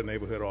grandkids through that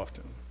neighborhood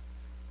often.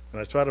 And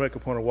I try to make a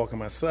point of walking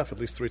myself at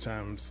least 3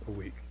 times a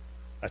week.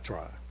 I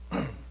try.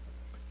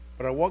 But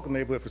But I walk the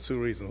neighborhood for two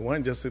reasons.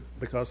 One, just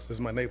because it's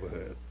my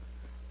neighborhood.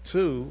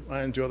 Two,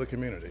 I enjoy the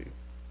community.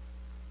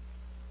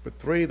 But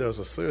three, there's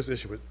a serious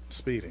issue with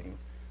speeding.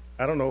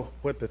 I don't know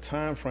what the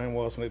time frame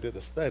was when they did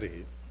the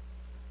study,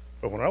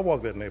 but when I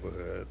walk that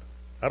neighborhood,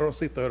 I don't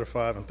see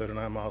 35 and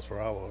 39 miles per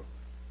hour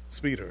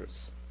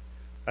speeders.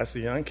 I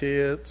see young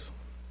kids,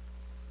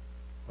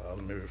 well,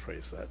 let me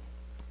rephrase that.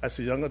 I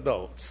see young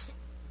adults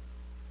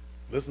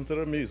listen to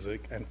the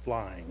music and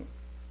flying.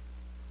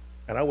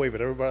 And I wave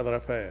at everybody that I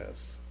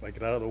pass. I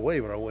get out of the way,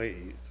 but I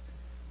wave.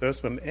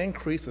 There's been an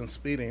increase in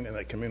speeding in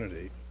that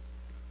community.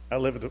 I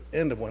live at the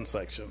end of one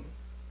section.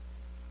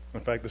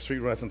 In fact, the street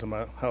runs into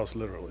my house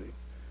literally.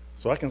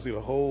 So I can see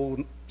the whole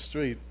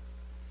street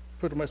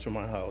pretty much from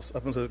my house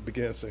up until it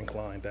begins to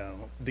decline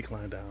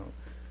down.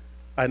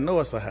 I know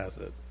it's a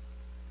hazard.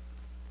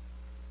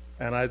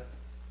 And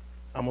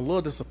I'm a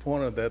little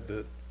disappointed that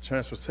the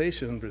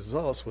transportation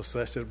results were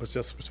such that it was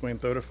just between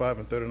 35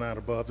 and 39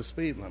 above the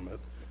speed limit.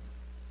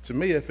 To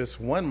me, if it's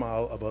 1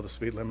 mile above the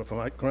speed limit for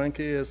my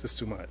grandkids, it's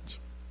too much.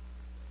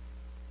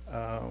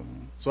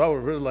 So I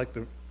would really like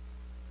the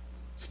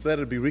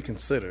study to be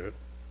reconsidered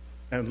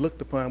and looked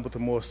upon with a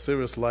more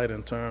serious light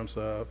in terms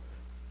of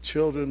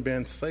children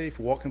being safe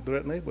walking through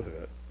that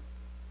neighborhood.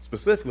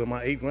 Specifically,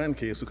 my 8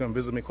 grandkids who come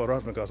visit me quite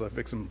often because I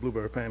fix them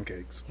blueberry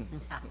pancakes.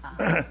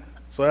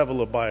 So I have a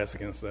little bias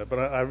against that. But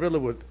I really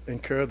would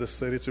encourage the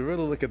city to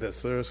really look at that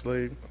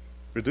seriously,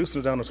 reduce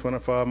it down to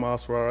 25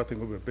 miles per hour. I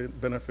think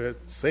would benefit,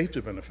 safety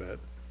benefit,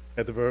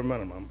 at the very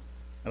minimum.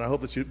 And I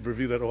hope that you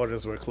review that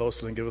ordinance very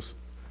closely and give us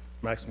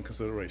maximum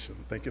consideration.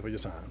 Thank you for your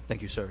time.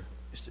 Thank you, sir.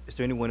 Is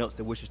there anyone else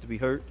that wishes to be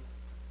heard?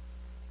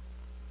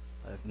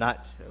 If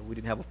not, we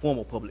didn't have a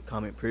formal public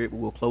comment period, but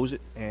we'll close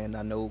it. And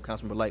I know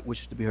Councilmember Light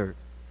wishes to be heard.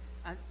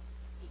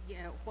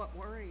 Yeah, what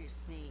worries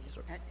me,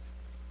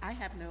 I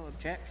have no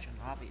objection,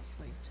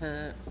 obviously,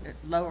 to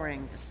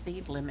lowering the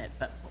speed limit,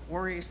 but what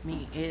worries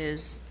me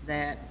is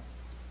that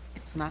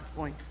it's not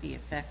going to be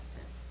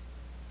effective.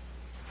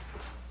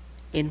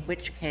 In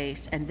which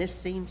case, and this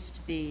seems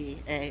to be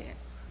a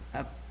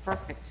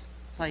perfect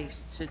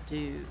place to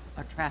do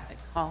a traffic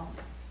calming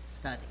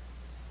study.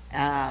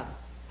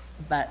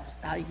 But,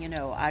 you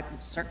know, I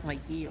would certainly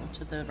yield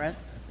to the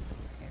residents of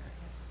the area.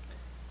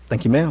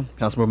 Thank you, ma'am.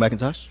 Councilmember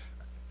McIntosh?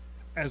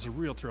 As a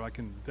realtor, I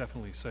can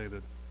definitely say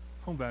that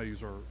home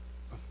values are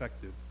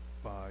affected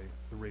by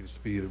the rate of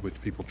speed at which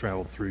people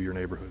travel through your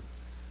neighborhood.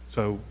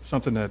 So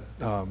something that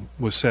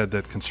was said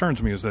that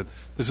concerns me is that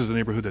this is a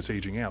neighborhood that's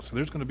aging out. So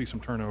there's going to be some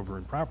turnover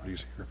in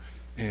properties here.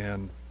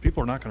 And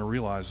people are not going to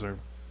realize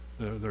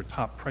their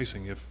top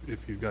pricing if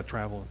you've got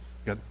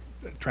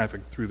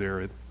traffic through there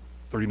at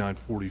 39,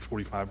 40,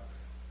 45,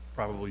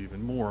 probably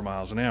even more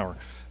miles an hour.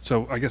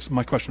 So I guess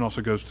my question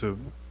also goes to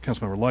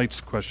Councilmember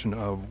Light's question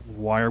of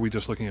why are we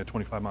just looking at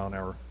 25 mile an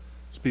hour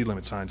speed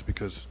limit signs?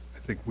 Because I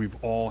think we've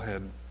all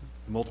had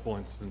multiple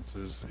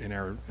instances in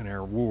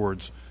our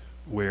wards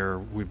where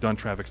we've done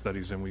traffic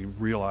studies and we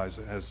realize,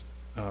 as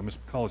Ms.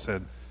 McCullough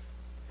said,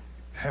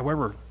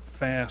 however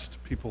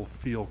fast people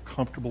feel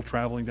comfortable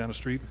traveling down the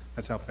street,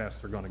 that's how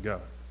fast they're going to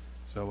go.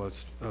 So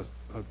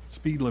a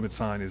speed limit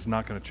sign is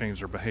not going to change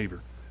their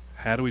behavior.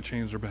 How do we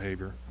change their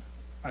behavior?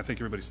 I think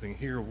everybody sitting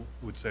here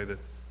would say that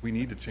we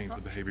need to change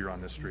the behavior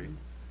on this street.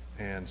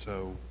 And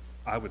so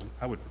I would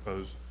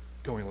propose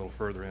going a little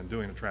further and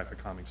doing a traffic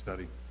calming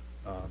study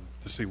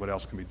to see what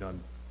else can be done,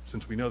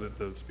 since we know that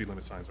the speed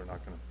limit signs are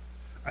not going to.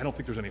 I don't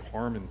think there's any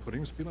harm in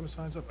putting speed limit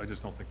signs up. I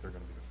just don't think they're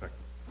going to be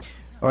effective.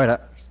 All right,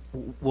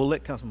 we'll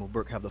let Councilman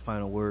Burke have the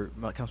final word.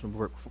 Councilman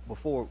Burke,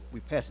 before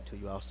we pass it to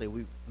you, I'll say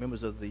we,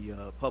 members of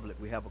the public,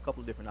 we have a couple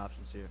of different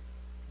options here.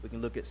 We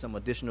can look at some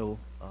additional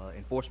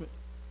enforcement.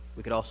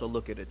 We could also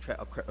look at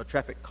a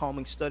traffic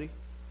calming study.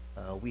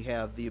 We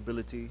have the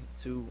ability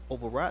to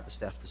override the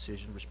staff's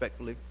decision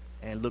respectfully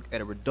and look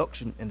at a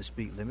reduction in the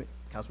speed limit.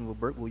 Councilman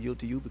Burke, we'll yield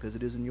to you because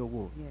it is in your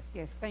ward.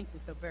 Yes, thank you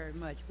so very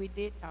much. We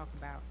did talk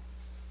about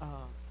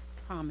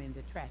calming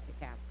the traffic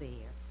out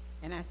there.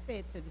 And I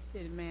said to the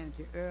city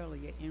manager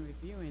earlier in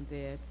reviewing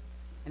this,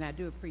 and I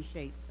do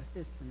appreciate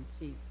Assistant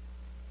Chief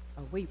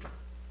Weaver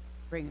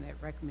bringing that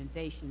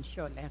recommendation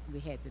shortly after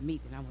we had the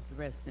meeting. I want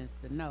the residents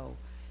to know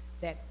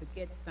that to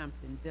get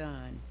something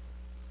done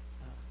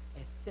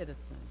as citizens,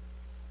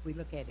 we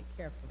look at it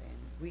carefully,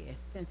 and we as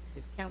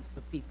sensitive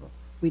council people,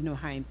 we know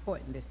how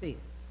important this is.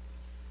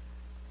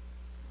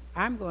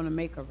 I'm going to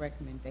make a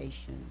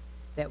recommendation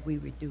that we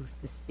reduce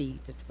the speed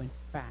to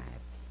 25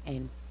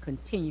 and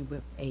continue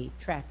with a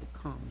traffic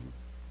calming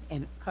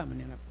and coming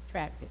in of the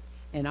traffic.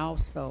 And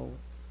also,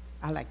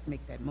 I'd like to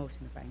make that motion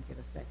if I can get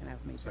a second.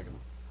 I've made that motion.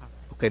 All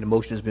right. Okay, the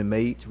motion has been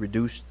made to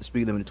reduce the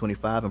speed limit to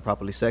 25 and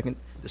properly second.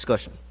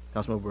 Discussion.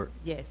 Councilman Burke.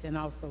 Yes, and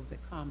also the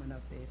calming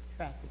of the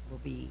traffic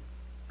will be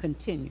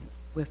continued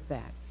with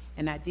that.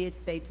 And I did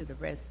say to the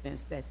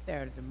residents that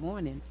Saturday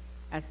morning,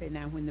 I said,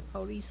 now when the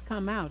police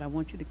come out, I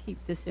want you to keep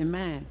this in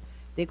mind.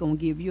 They're going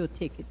to give you a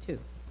ticket too.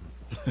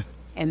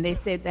 And they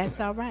said that's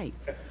all right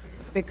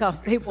because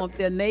they want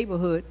their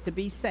neighborhood to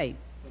be safe.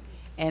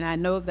 And I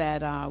know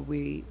that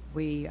we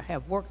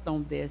have worked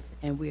on this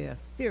and we are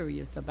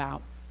serious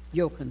about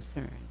your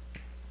concern.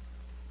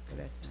 So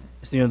that's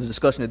Is there any other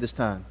discussion at this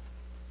time?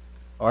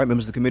 All right,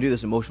 members of the committee,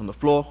 there's a motion on the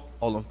floor.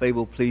 All in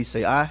favor, please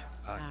say aye.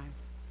 aye.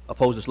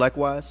 Opposed,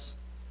 likewise.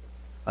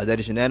 That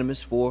is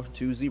unanimous,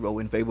 4-0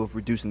 in favor of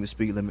reducing the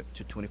speed limit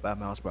to 25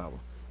 miles per hour.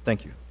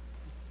 Thank you.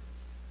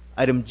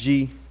 Item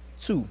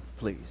G2,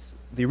 please.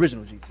 The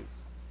original G2.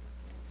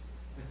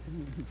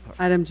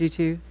 Item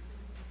G2,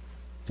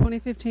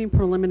 2015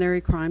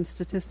 preliminary crime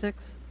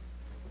statistics.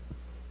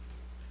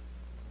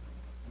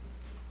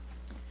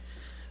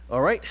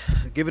 All right,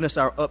 giving us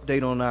our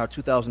update on our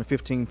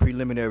 2015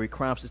 preliminary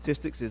crime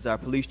statistics is our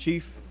police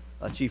chief,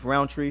 Chief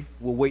Roundtree.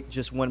 We'll wait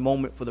just one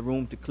moment for the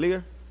room to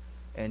clear.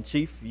 And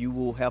Chief, you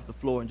will have the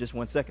floor in just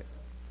 1 second.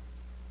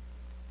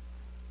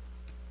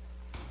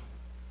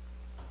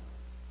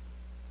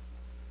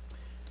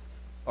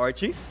 All right,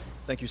 Chief.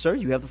 Thank you, sir.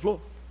 You have the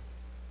floor.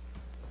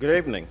 Good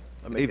evening.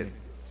 Let me Good evening.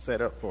 get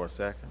set up for a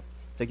second.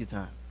 Take your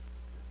time.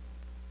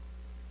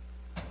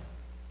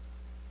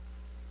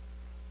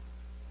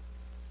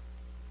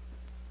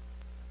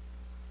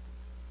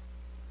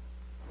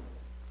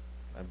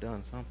 I've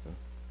done something.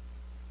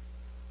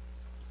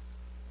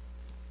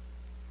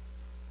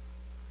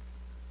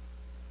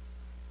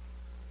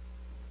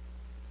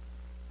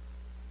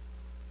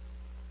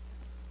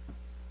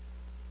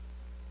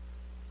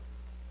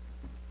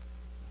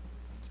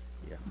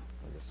 Yeah,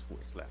 I'll just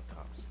switch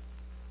laptops.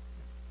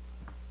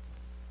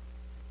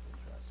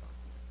 Try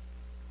something.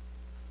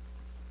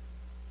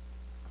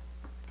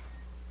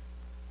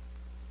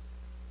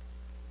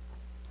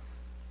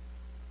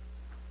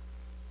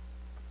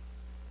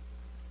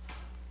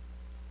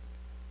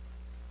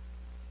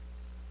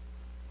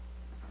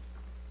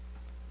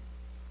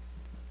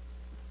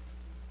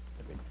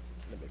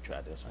 Let me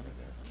try this one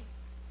again.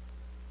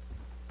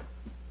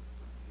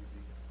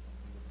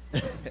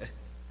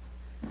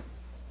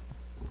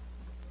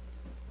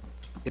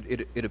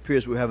 It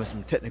appears we're having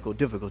some technical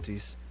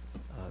difficulties.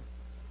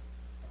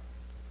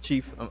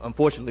 Chief,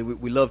 unfortunately,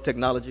 we love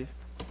technology,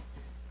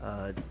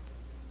 but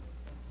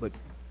I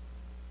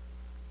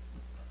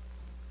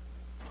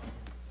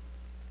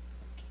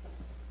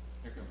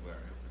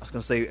was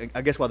going to say,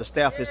 I guess while the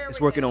staff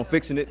is working on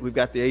fixing it, we've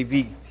got the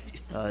AV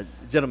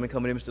gentleman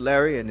coming in, Mr.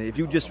 Larry, and if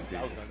you just,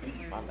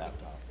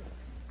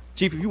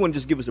 Chief, if you want to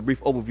just give us a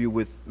brief overview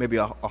with maybe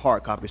a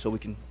hard copy so we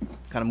can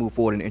kind of move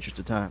forward in the interest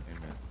of time.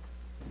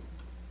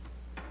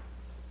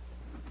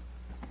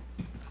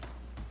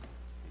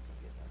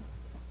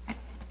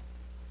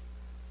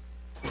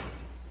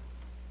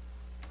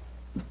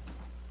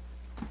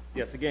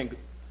 Yes, again,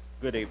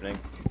 good evening.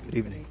 Good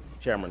evening.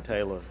 Chairman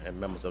Taylor and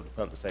members of the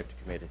Public Safety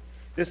Committee.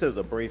 This is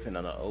a briefing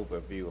and an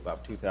overview of our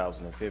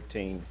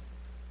 2015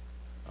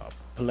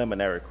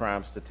 preliminary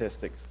crime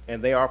statistics.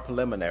 And they are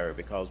preliminary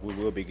because we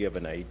will be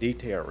given a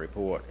detailed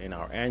report in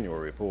our annual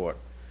report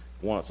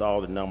once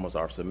all the numbers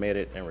are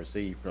submitted and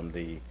received from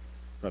the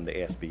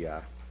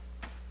SBI.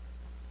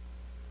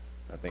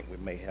 I think we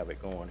may have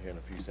it going here in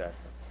a few seconds.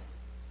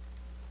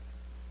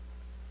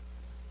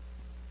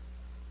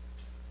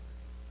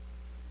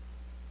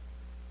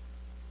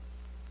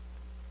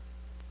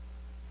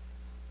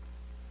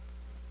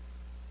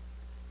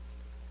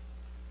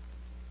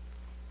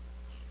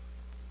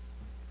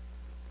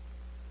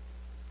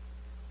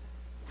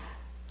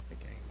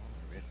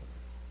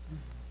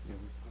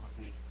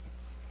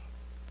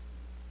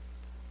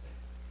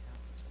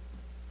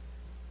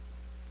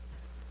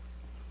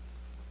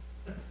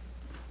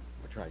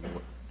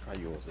 Try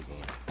yours again.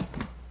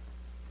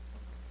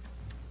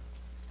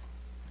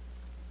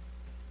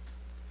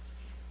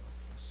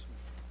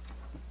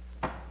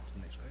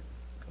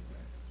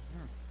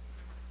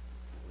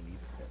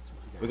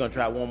 We're going to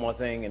try one more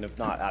thing, and if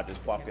not, I'll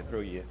just walk it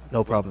through you.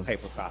 No problem.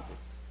 Paper copies.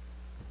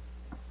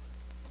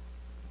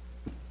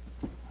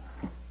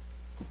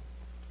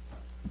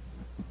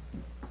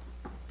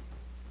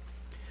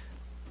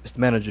 Mr.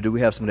 Manager, do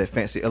we have some of that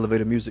fancy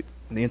elevator music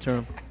in the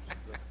interim?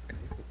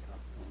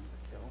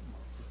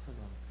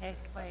 Hey,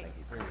 wait.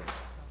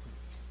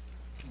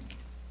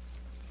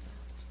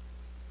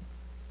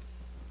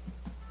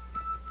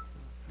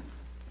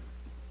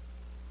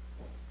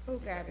 Who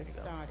got it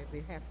started?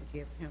 We have to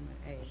give him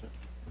an A.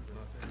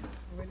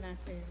 We're not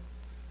there.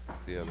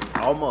 The other.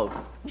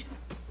 Almost.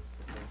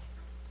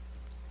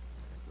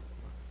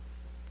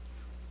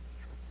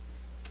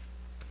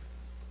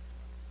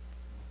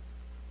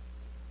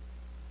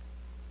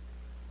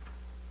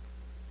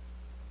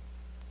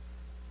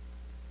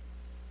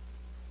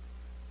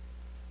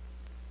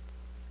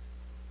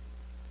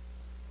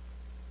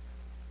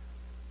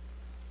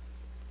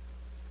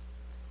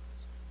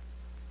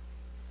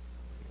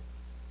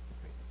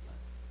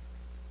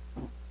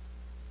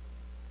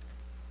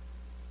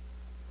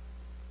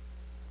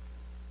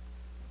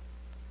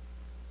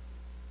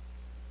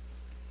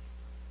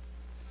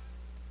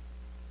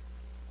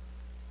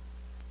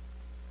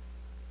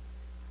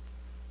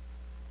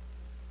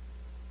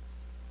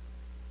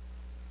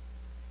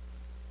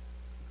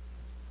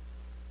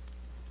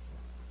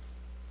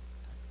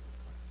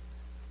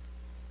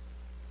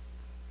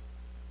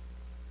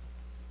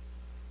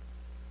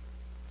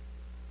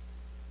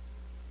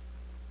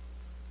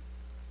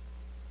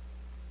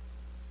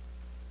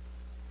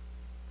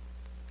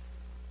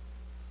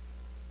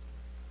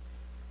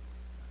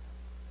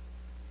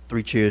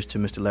 3 cheers to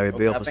Mr. Larry Okay,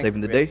 Bell I for think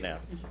saving the we're ready day. now.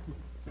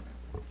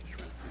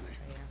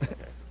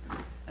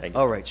 Thank you.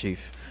 All right,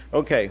 Chief.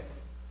 Okay.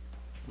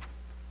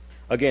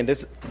 Again,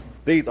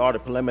 these are the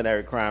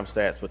preliminary crime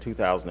stats for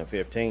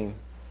 2015.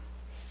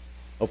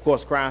 Of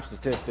course, crime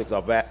statistics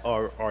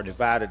are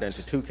divided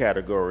into 2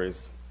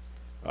 categories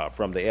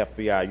from the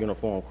FBI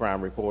Uniform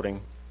Crime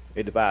Reporting.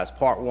 It divides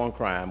Part 1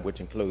 crime, which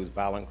includes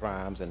violent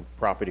crimes and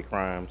property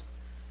crimes,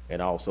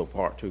 and also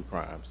Part 2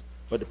 crimes.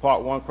 But the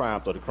Part 1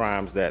 crimes are the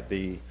crimes that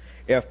the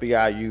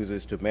FBI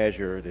uses to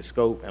measure the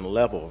scope and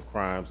level of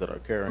crimes that are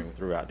occurring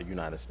throughout the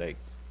United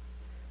States.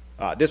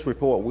 This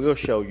report will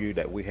show you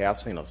that we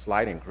have seen a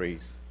slight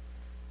increase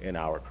in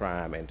our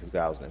crime in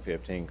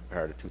 2015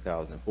 compared to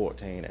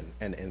 2014,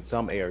 and in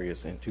some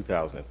areas in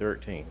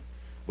 2013.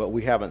 But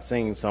we haven't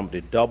seen some of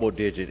the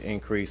double-digit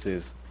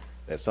increases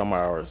that some of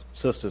our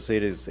sister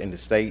cities in the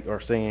state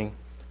are seeing,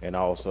 and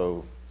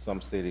also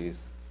some cities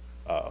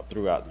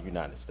throughout the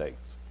United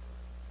States.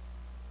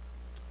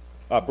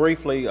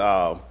 Briefly,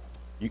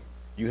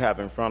 you have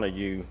in front of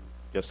you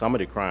just some of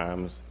the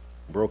crimes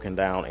broken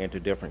down into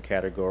different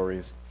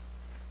categories.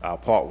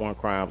 Part 1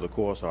 crimes, of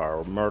course,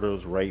 are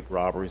murders, rape,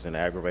 robberies, and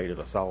aggravated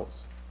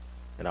assaults.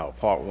 And our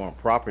Part 1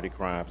 property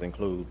crimes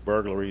include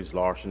burglaries,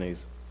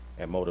 larcenies,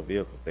 and motor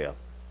vehicle theft.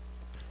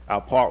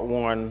 Our Part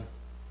 1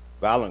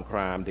 violent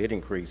crime did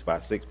increase by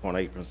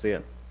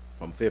 6.8%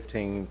 from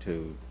 15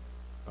 to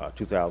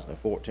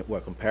 2014,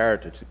 well,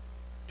 compared to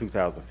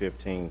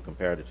 2015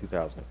 compared to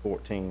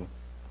 2014.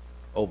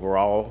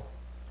 Overall,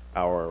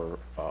 our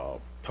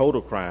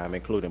total crime,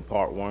 including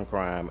Part 1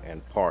 crime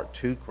and Part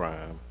 2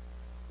 crime,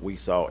 we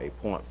saw a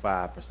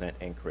 0.5%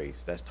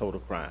 increase. That's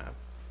total crime,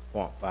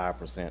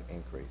 0.5%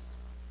 increase.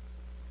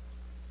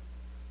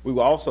 We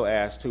were also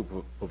asked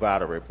to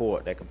provide a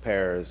report that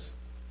compares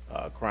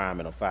crime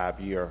in a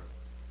 5-year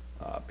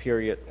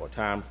period or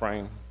time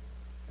frame.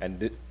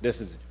 And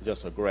this is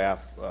just a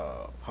graph,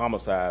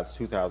 homicides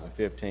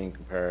 2015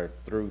 compared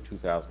through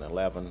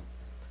 2011.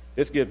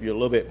 This gives you a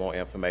little bit more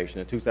information.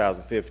 In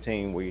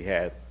 2015, we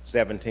had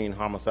 17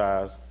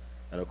 homicides,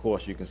 and of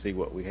course you can see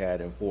what we had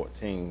in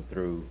 14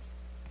 through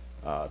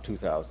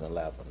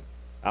 2011.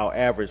 Our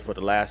average for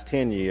the last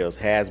 10 years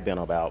has been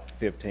about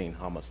 15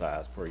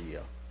 homicides per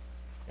year.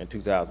 In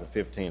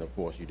 2015, of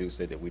course, you do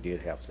say that we did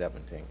have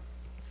 17.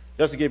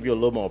 Just to give you a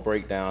little more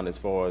breakdown as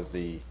far as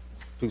the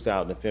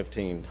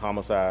 2015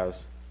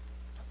 homicides,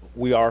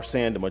 we are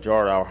seeing the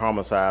majority of our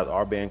homicides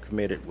are being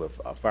committed with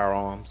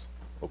firearms.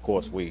 Of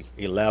course,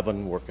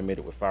 11 were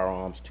committed with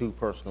firearms, 2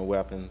 personal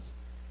weapons,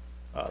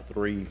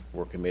 3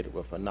 were committed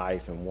with a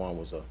knife, and 1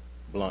 was a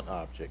blunt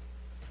object.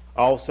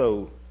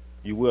 Also,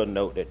 you will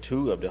note that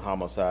 2 of the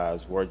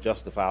homicides were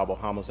justifiable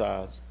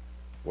homicides,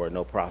 where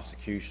no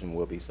prosecution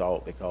will be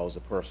sought because the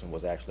person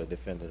was actually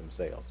defending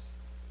themselves.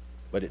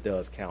 But it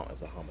does count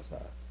as a homicide.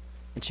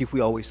 And Chief, we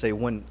always say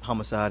 1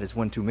 homicide is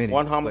 1 too many.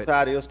 1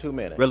 homicide is too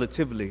many.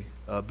 Relatively,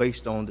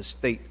 based on the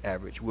state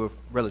average, we're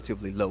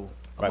relatively low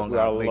among we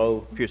are our low.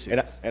 peer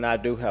cities. And I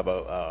do have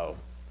a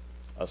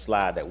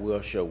slide that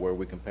will show where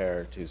we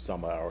compare to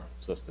some of our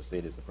sister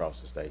cities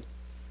across the state.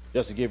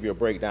 Just to give you a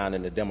breakdown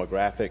in the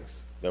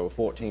demographics, there were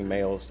 14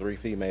 males, 3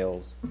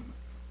 females,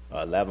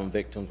 11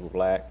 victims were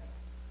black,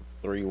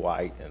 3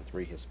 white, and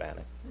 3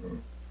 Hispanic.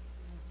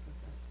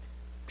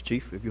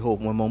 Chief, if you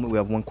hold one moment, we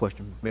have one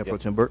question. Mayor Pro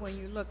Tem Burke. When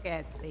you look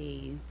at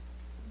the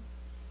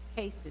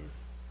cases,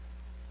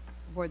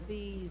 were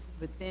these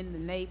within the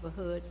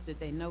neighborhoods? Did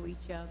they know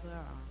each other?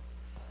 Or?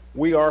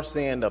 We are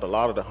seeing that a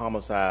lot of the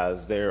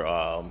homicides, they're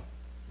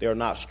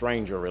not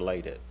stranger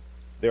related.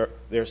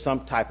 There's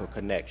some type of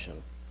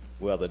connection,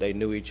 whether they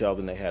knew each other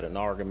and they had an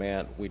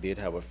argument. We did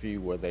have a few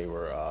where they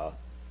were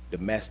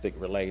domestic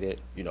related,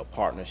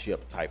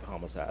 partnership type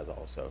homicides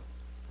also.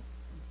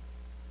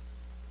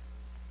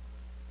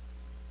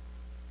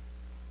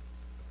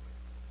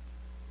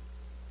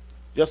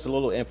 Just a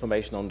little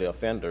information on the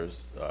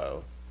offenders,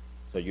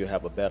 so you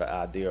have a better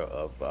idea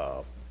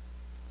of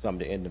some of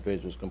the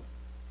individuals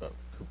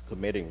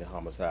committing the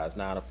homicides.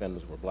 9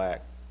 offenders were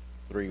black,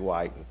 3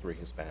 white, and 3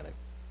 Hispanic.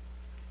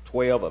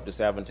 12 of the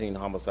 17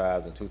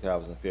 homicides in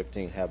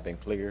 2015 have been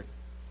cleared.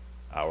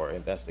 Our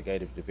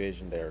investigative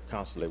division, they're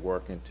constantly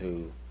working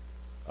to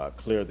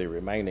clear the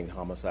remaining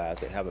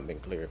homicides that haven't been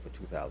cleared for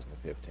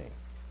 2015.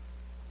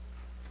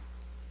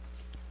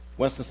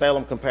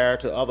 Winston-Salem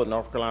compared to other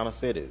North Carolina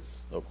cities.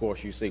 Of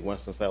course, you see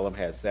Winston-Salem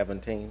has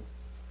 17,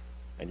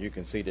 and you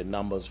can see the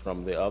numbers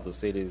from the other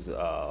cities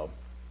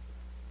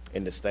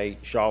in the state.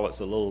 Charlotte's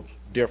a little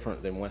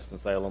different than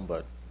Winston-Salem,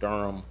 but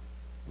Durham,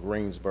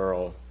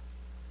 Greensboro,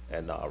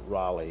 and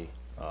Raleigh,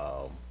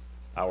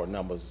 our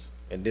numbers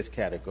in this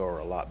category are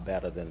a lot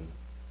better than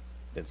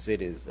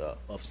cities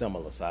of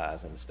similar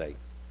size in the state.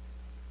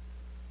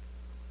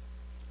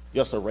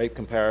 Just a rape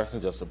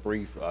comparison, just a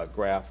brief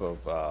graph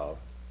of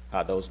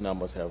how those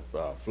numbers have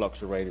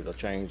fluctuated or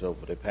changed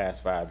over the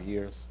past 5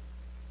 years.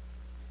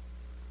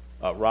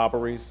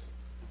 Robberies,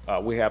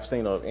 we have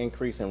seen an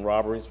increase in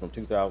robberies from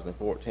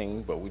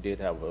 2014, but we did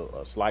have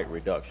a slight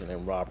reduction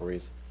in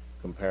robberies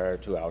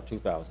compared to our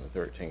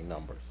 2013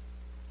 numbers.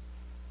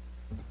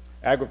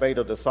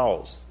 Aggravated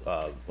assaults.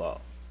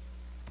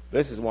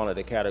 This is one of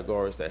the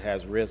categories that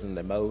has risen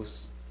the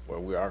most, where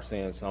we are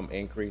seeing some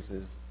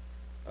increases.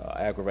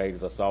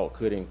 Aggravated assault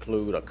could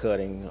include a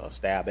cutting, a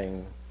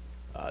stabbing,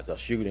 a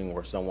shooting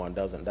where someone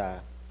doesn't die.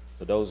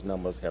 So those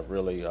numbers have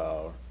really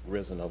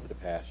risen over the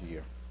past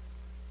year.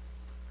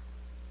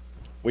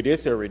 We did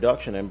see a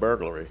reduction in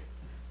burglary.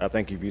 I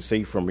think if you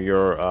see from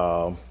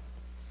your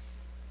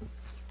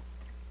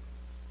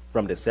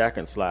from the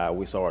second slide,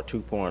 we saw a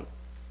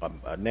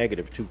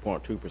negative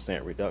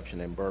 2.2%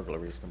 reduction in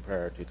burglaries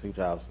compared to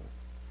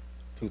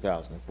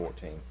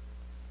 2014.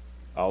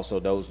 Also,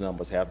 those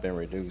numbers have been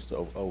reduced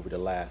over the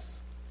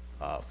last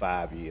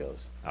 5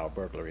 years, our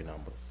burglary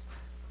numbers.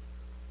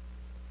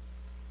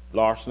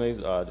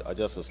 Larcenies are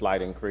just a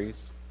slight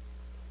increase.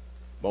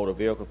 Motor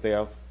vehicle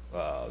theft,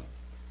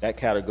 that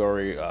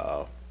category,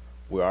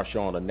 we are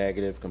showing a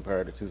negative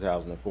compared to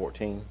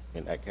 2014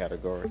 in that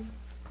category.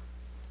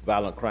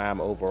 Violent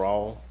crime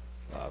overall,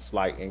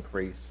 slight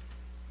increase.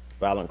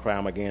 Violent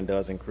crime, again,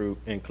 does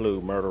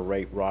include murder,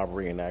 rape,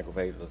 robbery, and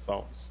aggravated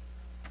assaults.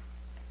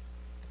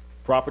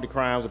 Property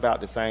crimes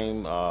about the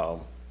same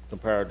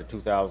compared to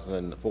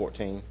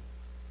 2014,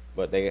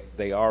 but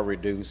they are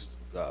reduced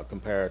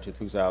compared to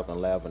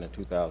 2011 and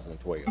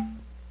 2012.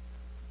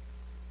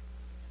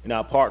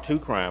 Now, Part 2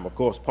 crime, of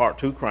course, Part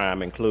 2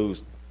 crime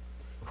includes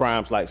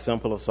crimes like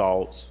simple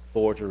assaults,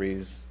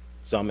 forgeries,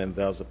 some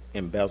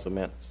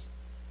embezzlements,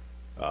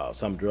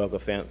 some drug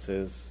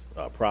offenses,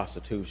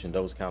 prostitution,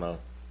 those kind of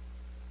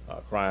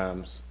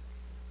crimes.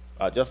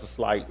 Just a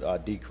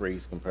slight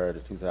decrease compared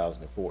to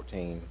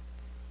 2014,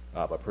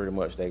 but pretty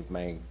much they've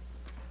remained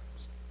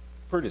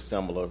pretty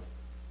similar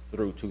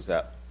through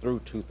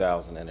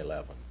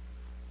 2011.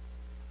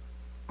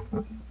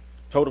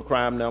 Total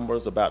crime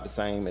numbers about the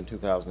same in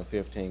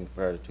 2015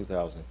 compared to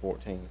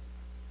 2014.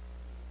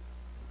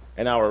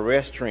 And our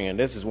arrest trend,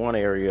 this is one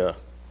area,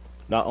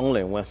 not only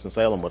in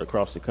Winston-Salem, but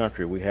across the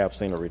country, we have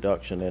seen a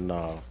reduction in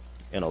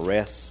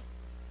arrests.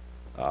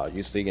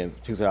 You see in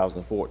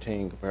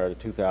 2014 compared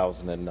to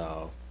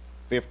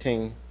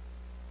 2015,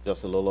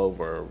 just a little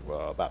over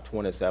about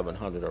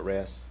 2,700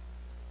 arrests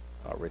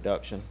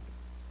reduction.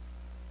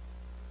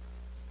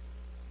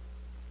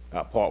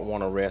 Part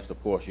 1 arrest,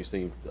 of course, you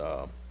see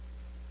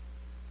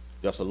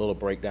just a little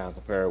breakdown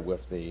compared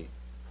with the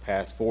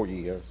past 4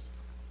 years.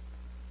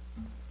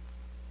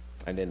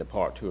 And then the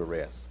Part 2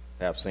 arrests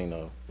have seen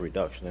a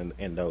reduction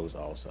in those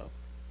also.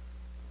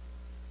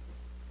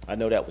 I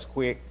know that was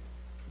quick,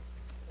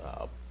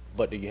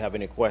 but do you have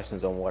any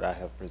questions on what I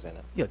have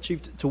presented? Yeah,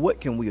 Chief, to what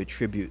can we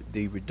attribute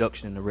the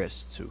reduction in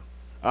arrests to?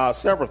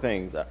 Several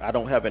things. I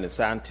don't have any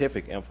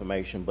scientific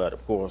information, but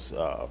of course,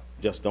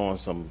 just doing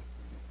some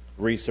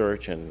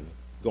research and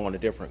going to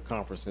different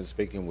conferences,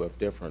 speaking with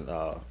different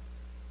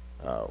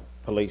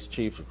police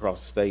chiefs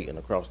across the state and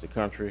across the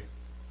country,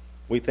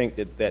 we think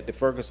that the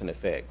Ferguson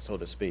effect, so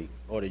to speak,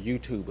 or the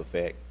YouTube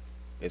effect,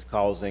 is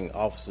causing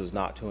officers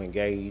not to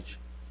engage,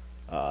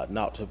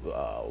 not to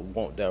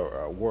want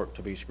their work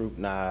to be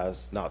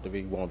scrutinized, not to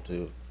want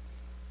to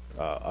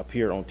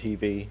appear on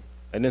TV.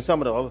 And then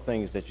some of the other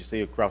things that you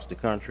see across the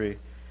country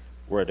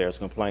where there's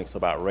complaints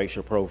about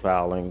racial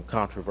profiling,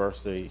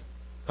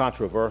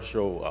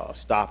 controversial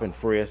stop and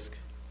frisk,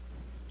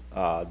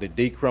 the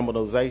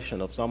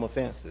decriminalization of some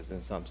offenses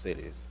in some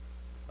cities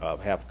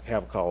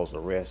have caused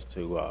arrests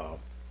to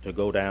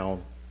go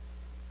down.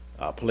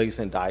 Police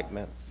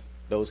indictments,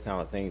 those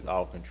kind of things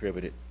all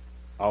contribute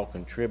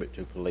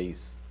to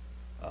police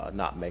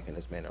not making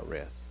as many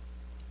arrests.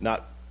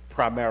 Not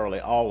primarily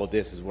all of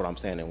this is what I'm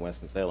saying in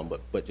Winston-Salem,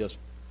 but just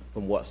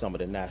from what some of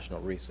the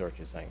national research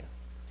is saying.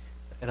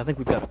 And I think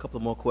we've got a couple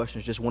of more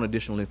questions. Just one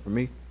additional in for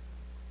me.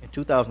 In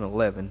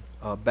 2011,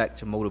 back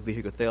to motor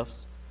vehicle thefts,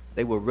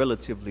 they were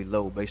relatively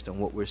low based on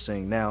what we're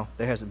seeing now.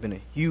 There hasn't been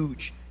a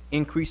huge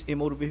increase in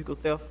motor vehicle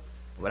theft,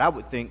 but I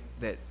would think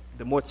that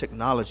the more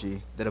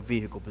technology that a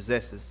vehicle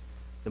possesses,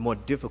 the more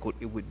difficult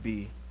it would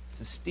be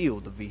to steal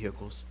the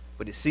vehicles.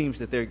 But it seems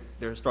that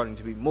they're starting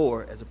to be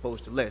more as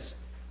opposed to less.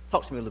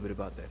 Talk to me a little bit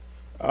about that.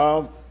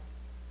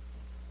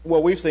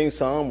 Well, we've seen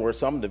some where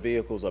some of the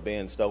vehicles are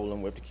being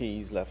stolen with the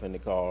keys left in the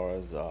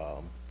cars.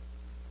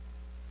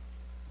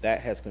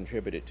 That has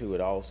contributed to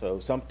it also.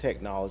 Some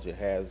technology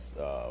has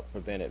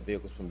prevented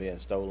vehicles from being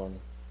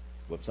stolen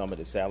with some of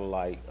the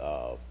satellite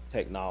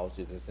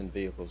technology that's in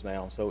vehicles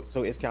now. So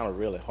it's kind of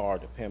really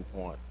hard to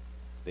pinpoint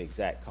the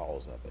exact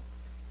cause of it.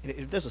 And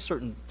if there's a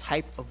certain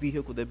type of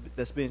vehicle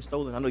that's being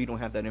stolen, I know you don't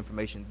have that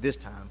information this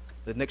time.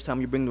 The next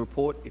time you bring the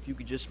report, if you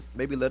could just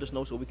maybe let us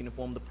know so we can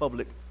inform the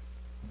public.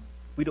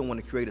 We don't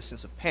want to create a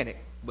sense of panic,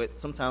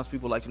 but sometimes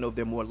people like to know if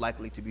they're more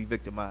likely to be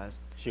victimized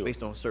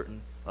based on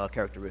certain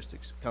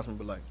characteristics. Councilman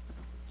Belay.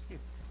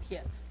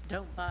 Yeah,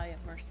 don't buy a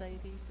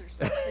Mercedes or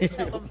something.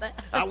 Tell them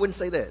that. I wouldn't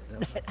say that.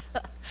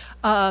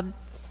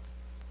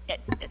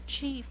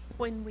 Chief,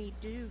 when we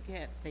do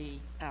get the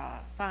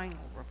final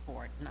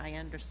report, and I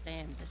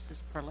understand this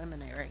is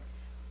preliminary,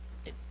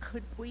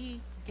 could we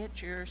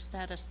get your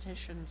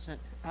statisticians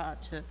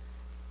to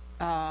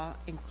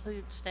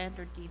include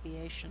standard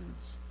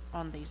deviations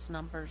on these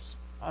numbers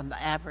on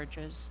the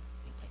averages?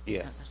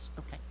 Yes.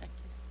 Okay, thank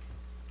you.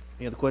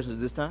 Any other questions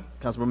at this time?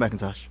 Councilman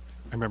McIntosh.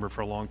 I remember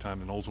for a long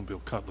time an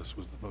Oldsmobile Cutlass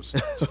was the most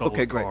stolen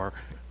Okay, great. car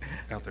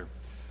out there.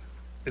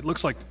 It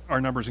looks like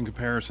our numbers in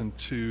comparison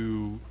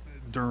to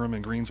Durham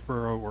and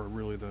Greensboro are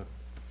really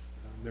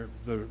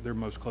they're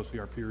most closely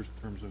our peers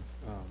in terms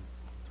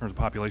of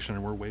population,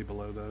 and we're way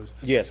below those.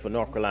 Yes, for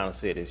North Carolina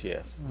cities,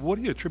 yes. What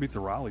do you attribute the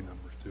Raleigh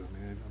numbers to? I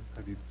mean,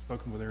 have you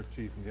spoken with their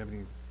chief, and do you have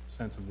any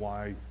sense of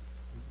why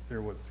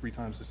they're 3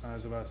 times the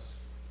size of us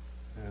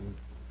and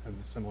have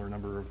a similar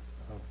number of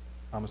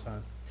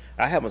homicides?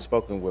 I haven't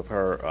spoken with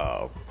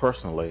her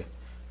personally,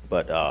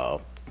 but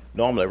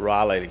normally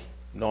Raleigh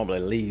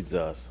leads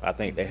us. I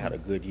think they had a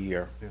good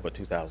year for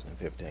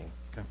 2015.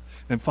 Okay.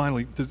 And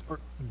finally,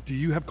 do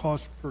you have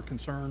cause for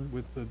concern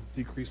with the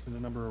decrease in the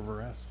number of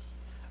arrests?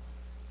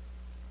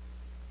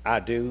 I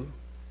do.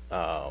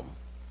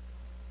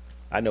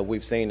 I know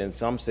we've seen in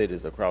some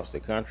cities across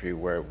the country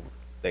where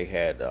they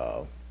had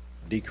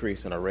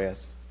decrease in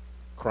arrests,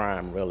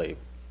 crime really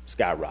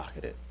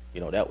skyrocketed.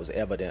 You know, that was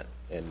evident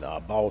in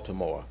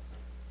Baltimore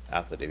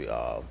after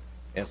the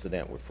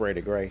incident with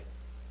Freddie Gray.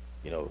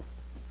 You know,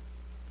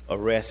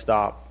 arrests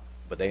stopped,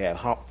 but they had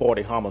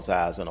 40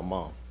 homicides in a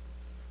month.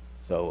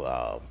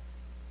 So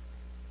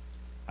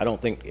I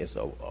don't think it's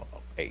a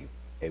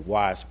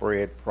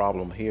widespread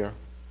problem here,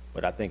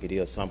 but I think it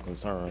is some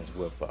concerns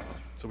with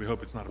So we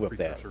hope it's not a with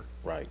that. precursor.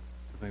 Right.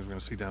 Things we're going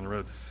to see down the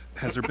road.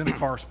 Has there been a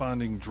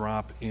corresponding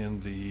drop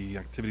in the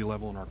activity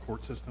level in our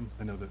court system?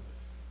 I know that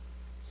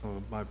some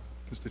of my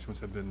constituents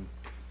have been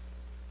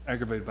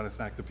aggravated by the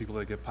fact that people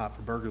that get popped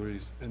for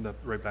burglaries end up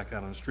right back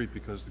out on the street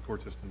because the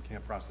court system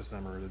can't process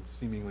them, or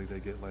seemingly they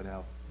get let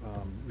out,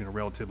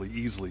 relatively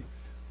easily.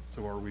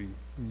 So are we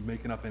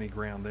making up any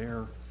ground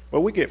there?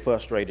 Well, we get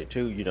frustrated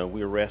too. You know,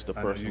 we arrest a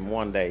I know you person do.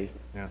 one day,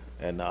 Yeah.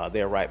 and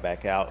they're right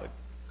back out,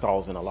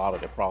 causing a lot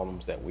of the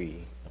problems that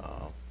we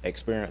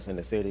experience in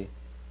the city.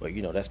 But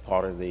you know, that's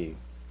part of the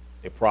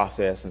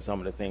process and some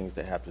of the things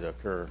that have to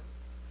occur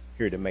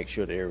here to make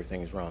sure that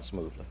everything's run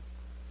smoothly.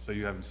 So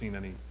you haven't seen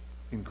any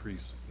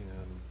increase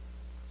in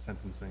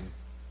sentencing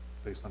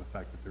based on the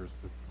fact that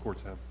the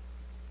courts have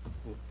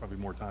probably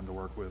more time to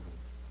work with, and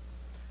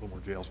a little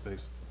more jail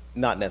space?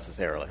 Not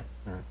necessarily.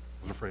 All right.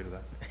 I was afraid of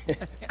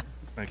that.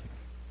 Thank you.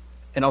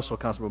 And also,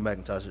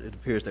 Councilman McIntosh, it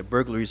appears that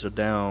burglaries are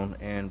down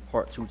and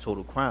Part 2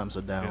 total crimes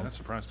are down. Yeah, that's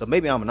surprising. So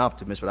maybe I'm an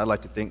optimist, but I'd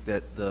like to think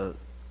that the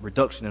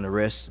reduction in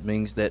arrests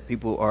means that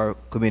people are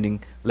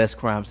committing less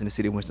crimes in the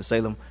city of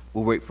Winston-Salem.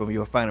 We'll wait for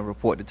your final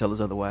report to tell us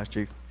otherwise,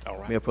 Chief. All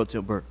right. Mayor Pro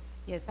Tem Burke.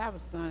 Yes, I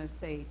was going to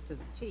say to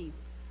the chief,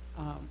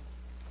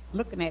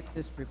 looking at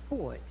this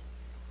report,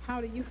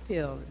 how do you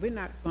feel? We're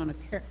not going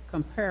to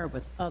compare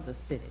with other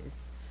cities.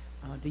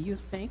 Do you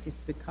think it's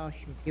because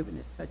you're giving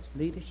it such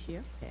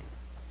leadership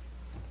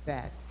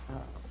that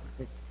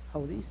this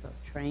police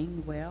are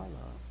trained well?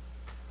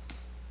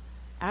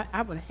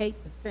 I would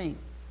hate to think,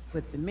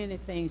 with the many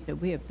things that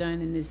we have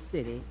done in this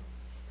city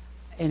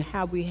and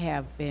how we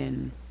have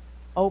been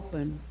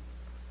open,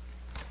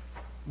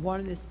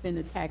 wanting to spend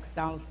the tax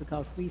dollars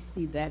because we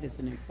see that as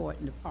an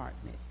important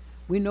department.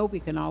 We know we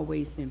can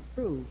always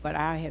improve, but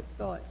I have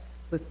thought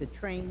with the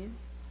training,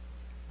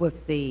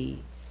 with the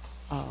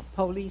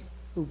police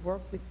who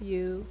work with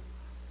you,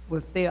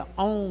 with their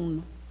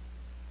own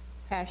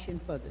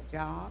passion for the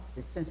job,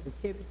 the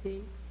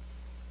sensitivity,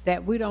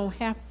 that we don't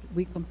have to,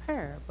 we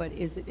compare. But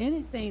is it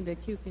anything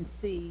that you can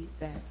see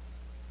that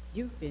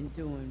you've been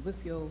doing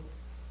with your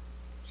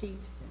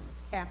chiefs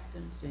and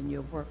captains and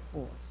your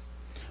workforce?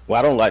 Well,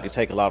 I don't like to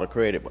take a lot of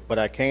credit, but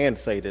I can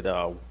say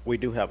that we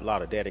do have a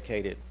lot of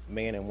dedicated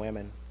men and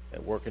women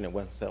that work in the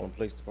Winston-Salem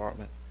Police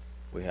Department.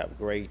 We have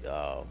great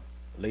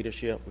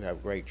leadership. We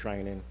have great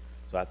training.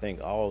 So I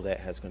think all of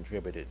that has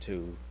contributed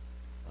to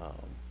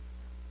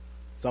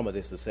some of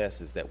the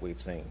successes that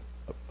we've seen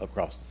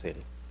across the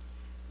city.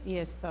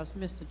 Yes, because,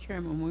 Mr.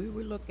 Chairman, when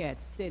we look at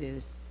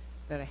cities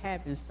that are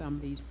having some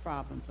of these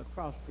problems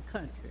across the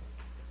country,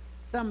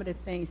 some of the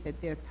things that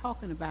they're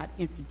talking about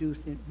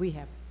introducing, we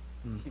have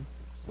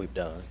We've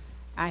done.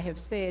 I have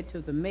said to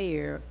the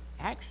mayor,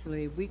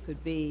 actually, we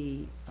could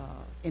be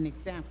an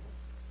example.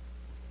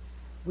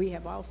 We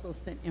have also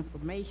sent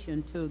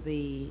information to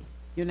the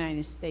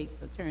United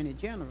States Attorney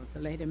General to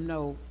let him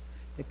know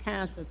the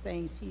kinds of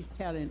things he's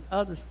telling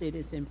other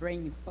cities and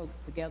bringing folks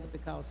together,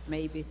 because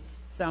maybe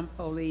some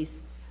police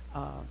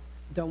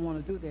don't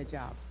want to do their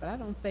jobs. But I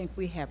don't think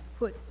we have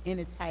put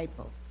any type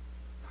of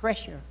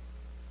pressure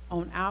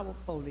on our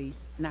police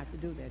not to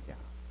do their job.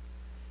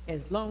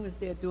 As long as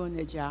they're doing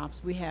their jobs,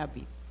 we have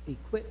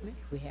equipment,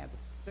 we have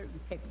certain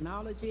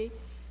technology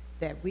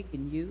that we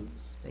can use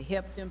to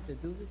help them to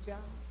do the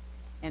job.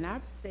 And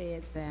I've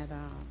said that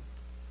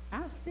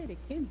our city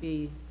can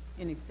be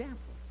an example.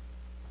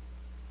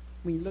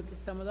 When you look at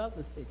some of the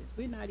other cities,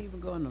 we're not even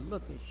going to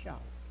look as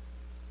sharp.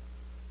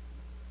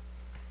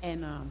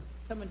 And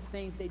some of the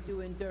things they do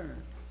in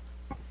Durham.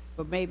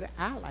 But maybe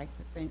I like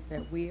to think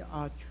that we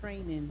are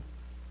training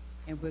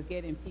and we're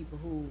getting people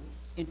who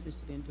are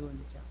interested in doing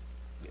the job.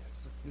 Yes.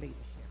 Leadership.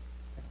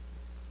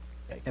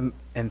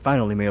 And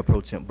finally, Mayor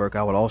Pro Tem Burke,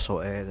 I would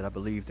also add that I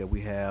believe that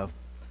we have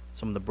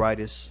some of the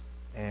brightest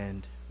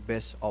and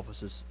best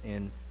officers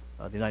in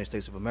the United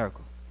States of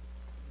America.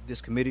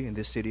 This committee and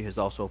this city has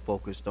also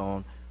focused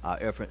on our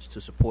efforts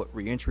to support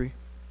reentry,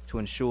 to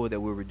ensure that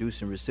we're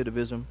reducing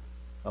recidivism.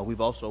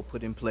 We've also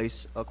put in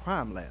place a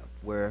crime lab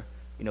where,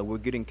 we're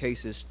getting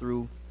cases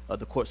through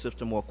the court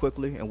system more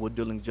quickly, and we're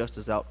dealing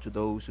justice out to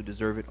those who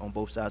deserve it on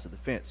both sides of the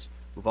fence.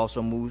 We've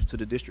also moved to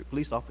the district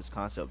police office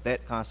concept.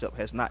 That concept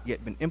has not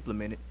yet been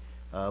implemented,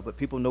 but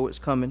people know it's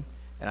coming,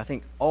 and I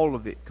think all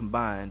of it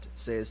combined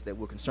says that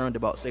we're concerned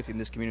about safety in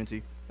this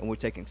community, and we're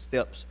taking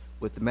steps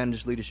with the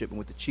manager's leadership and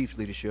with the chief's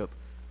leadership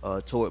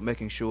toward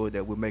making sure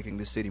that we're making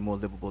this city more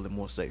livable and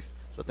more safe.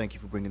 So thank you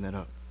for bringing that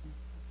up.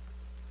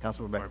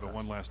 Councilman Sorry, but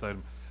one last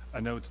item. I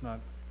know it's not,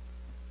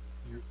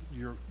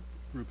 your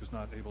group is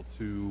not able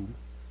to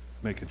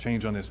make a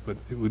change on this, but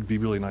it would be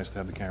really nice to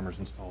have the cameras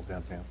installed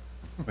downtown.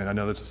 I mean, I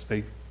know that's a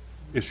state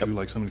issue,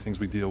 like so many things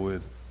we deal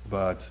with,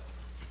 but,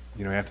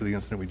 after the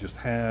incident we just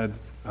had,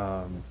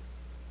 I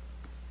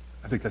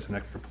think that's an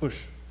extra push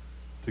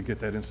to get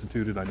that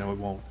instituted. I know it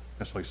won't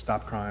necessarily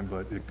stop crime,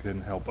 but it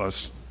can help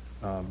us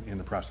in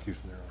the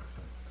prosecution thereof.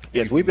 So.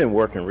 Yes, we've been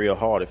working real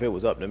hard. If it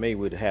was up to me,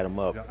 we'd have had them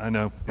up I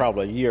know.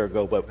 probably a year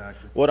ago. But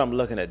Exactly. what I'm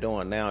looking at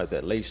doing now is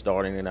at least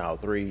starting in our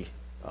 3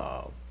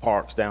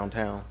 parks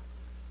downtown.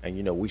 And,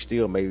 we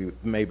still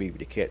may be able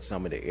to catch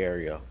some of the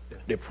area,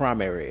 the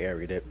primary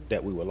area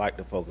that we would like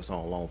to focus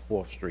on along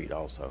 4th Street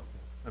also.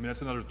 I mean,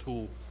 that's another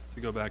tool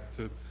to go back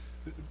to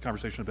the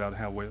conversation about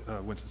how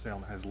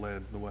Winston-Salem has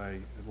led the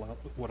way.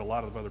 What a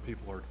lot of other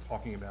people are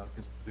talking about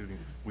instituting,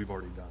 we've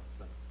already done.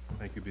 So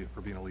thank you for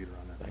being a leader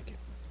on that. Thank you.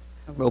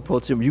 Mayor Pro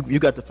Tem, you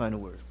got the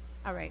final word.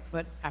 All right,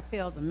 but I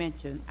failed to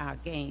mention our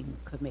game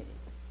committee.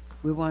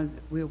 We're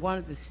one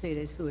of the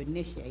cities who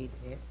initiated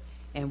it,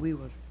 and we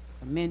were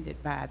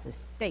commended by the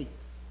state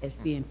as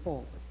being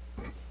forward.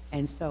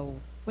 And so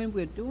when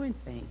we're doing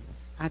things,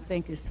 I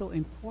think it's so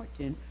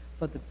important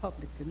for the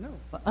public to know,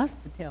 for us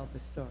to tell the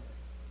story.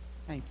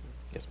 Thank you.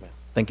 Yes, ma'am.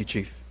 Thank you,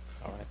 Chief.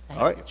 All right.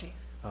 All right. Chief.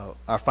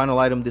 Our final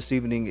item this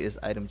evening is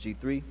item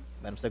G3.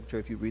 Madam Secretary,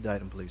 if you read the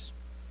item, please.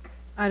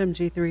 Item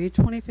G3,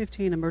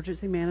 2015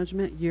 Emergency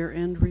Management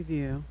Year-End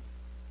Review.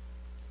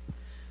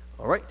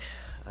 All right.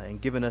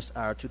 And giving us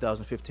our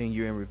 2015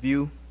 year-end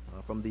review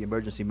from the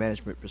emergency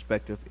management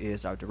perspective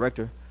is our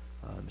director,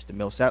 Mr.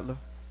 Mel Sattler.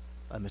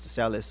 Mr.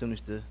 Sattler, as soon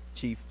as the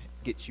chief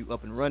gets you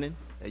up and running,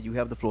 you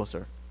have the floor,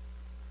 sir.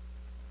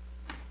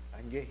 I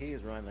can get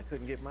his running. I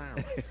couldn't get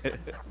mine running.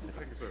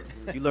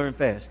 You learn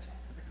fast.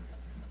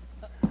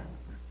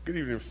 Good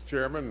evening, Mr.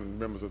 Chairman and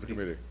members of the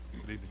committee.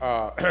 Good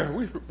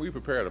evening. We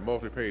prepared a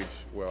multi-page,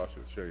 well, I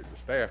should say the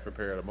staff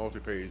prepared a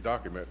multi-page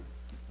document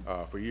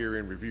for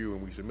year-end review,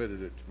 and we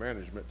submitted it to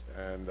management,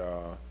 and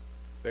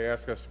they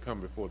asked us to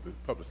come before the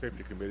Public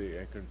Safety Committee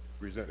and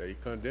present a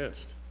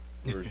condensed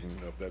version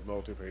of that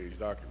multi-page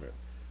document,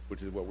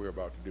 which is what we're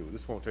about to do.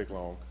 This won't take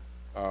long.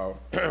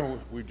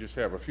 We just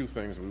have a few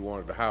things we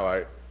wanted to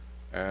highlight,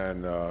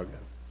 and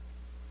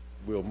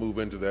we'll move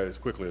into that as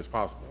quickly as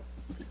possible.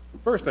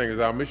 First thing is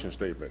our mission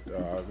statement.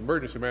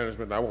 Emergency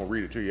management, I won't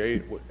read it to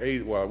you.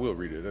 Well, I will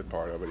read it, that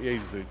part of it.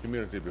 Aids the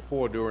community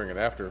before, during, and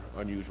after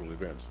unusual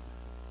events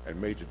and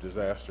major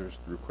disasters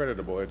through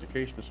creditable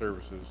education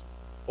services,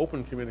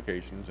 open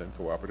communications, and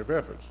cooperative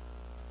efforts.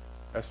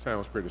 That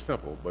sounds pretty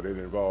simple, but it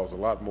involves a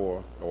lot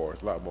more, or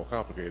it's a lot more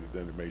complicated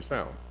than it may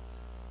sound.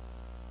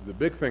 The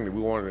big thing that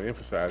we wanted to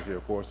emphasize here,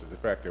 of course, is the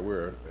fact that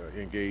we're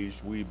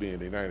engaged, we being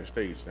the United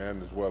States,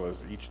 and as well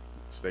as each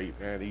state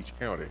and each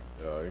county,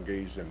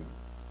 engaged in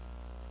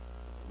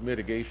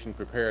mitigation,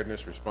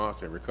 preparedness,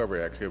 response, and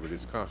recovery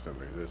activities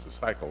constantly. There's a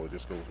cycle that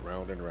just goes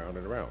around and around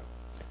and around.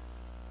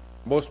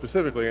 Most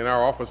specifically, in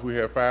our office, we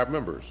have 5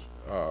 members,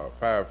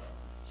 5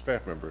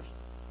 staff members.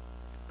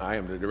 I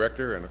am the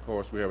director, and of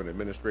course, we have an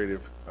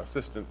administrative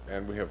assistant,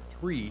 and we have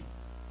 3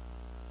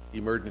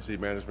 emergency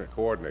management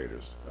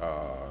coordinators.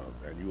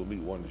 And you will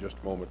meet one in just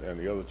a moment, and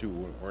the other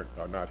 2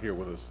 are not here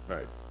with us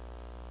tonight.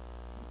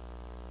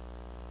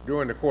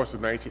 During the course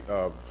of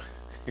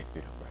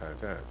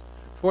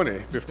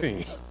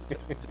 2015,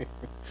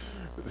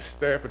 the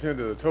staff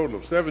attended a total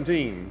of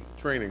 17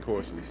 training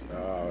courses,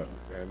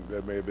 and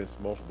there may have been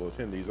multiple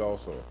attendees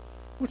also,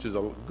 which is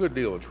a good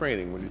deal of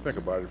training when you think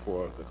about it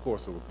for the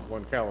course of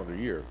 1 calendar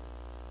year.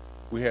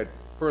 We had,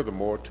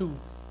 furthermore, 2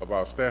 of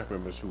our staff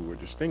members who were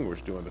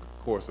distinguished during the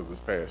course of this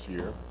past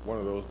year, one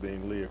of those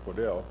being Leah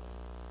Cordell,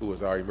 who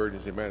was our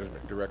emergency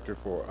management director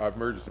for our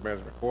emergency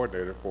management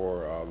coordinator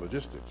for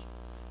logistics.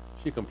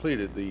 She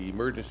completed the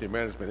Emergency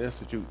Management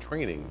Institute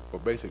training for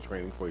basic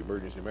training for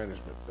emergency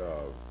management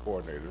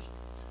coordinators.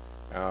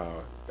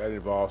 That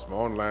involves some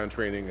online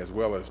training as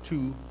well as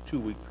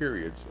 2-week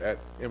periods at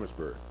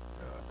Emmitsburg.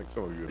 I think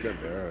some of you have been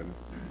there,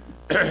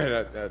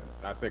 and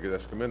I think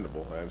that's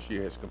commendable, and she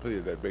has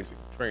completed that basic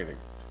training.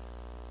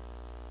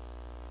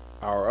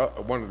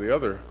 One of the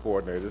other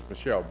coordinators,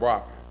 Michelle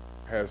Brock,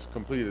 has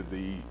completed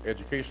the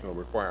educational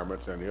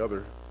requirements and the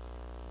other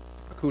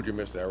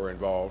accoutrements that were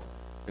involved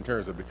in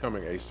terms of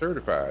becoming a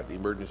certified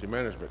emergency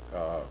management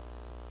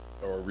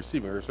or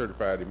receiving her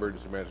Certified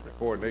Emergency Management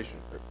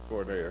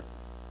Coordinator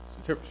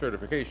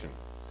certification.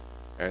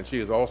 And she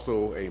is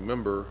also a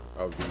member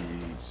of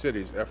the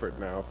city's effort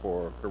now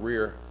for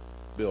career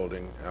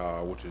building,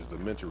 which is the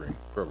mentoring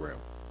program.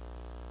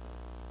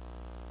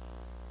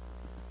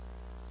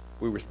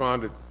 We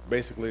responded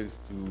basically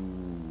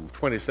to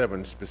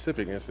 27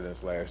 specific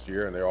incidents last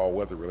year, and they're all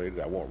weather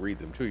related. I won't read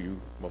them to you.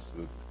 Most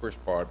of the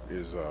first part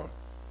is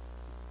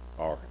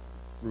our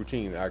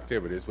routine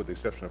activities, with the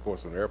exception, of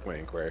course, of an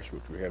airplane crash,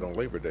 which we had on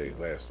Labor Day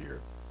last year,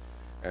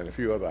 and a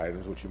few other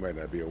items which you might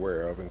not be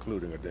aware of,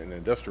 including an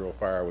industrial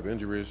fire with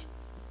injuries.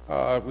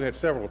 We had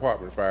several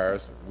apartment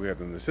fires. We had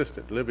an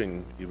assisted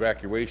living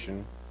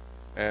evacuation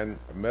and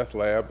a meth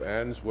lab,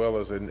 and as well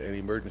as an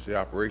emergency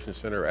operations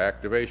center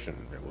activation.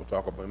 And we'll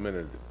talk about in a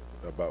minute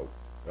about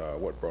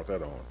what brought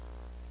that on.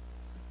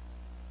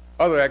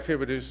 Other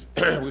activities,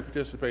 we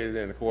participated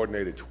in and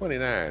coordinated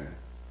 29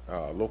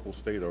 local,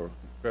 state, or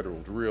federal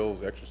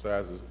drills,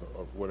 exercises,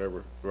 or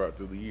whatever throughout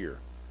the year.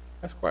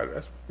 That's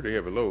pretty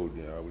heavy load,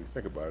 you know, when you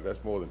think about it.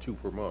 That's more than 2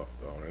 per month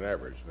on an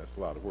average, and that's a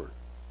lot of work.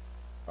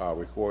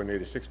 We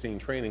coordinated 16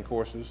 training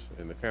courses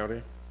in the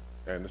county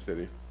and the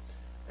city,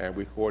 and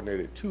we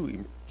coordinated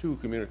two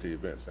community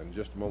events. And in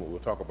just a moment, we'll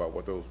talk about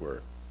what those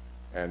were.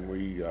 And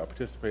we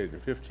participated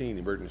in 15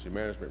 emergency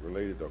management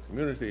related or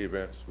community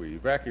events. We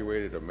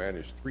evacuated or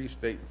managed 3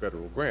 state and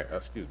federal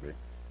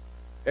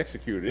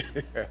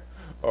executed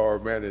or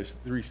managed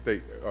 3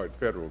 state or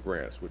federal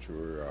grants, which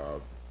were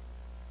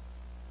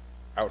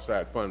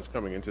outside funds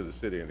coming into the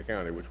city and the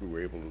county, which we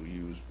were able to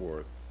use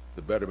for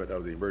the betterment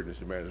of the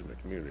emergency management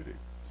community.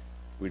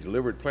 We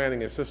delivered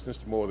planning assistance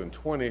to more than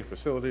 20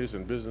 facilities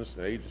and business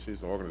and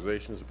agencies and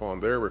organizations upon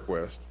their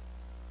request.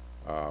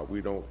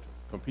 We don't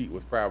compete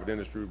with private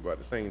industry, but at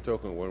the same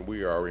token, when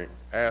we are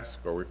asked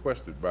or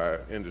requested by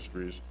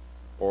industries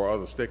or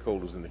other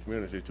stakeholders in the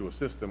community to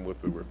assist them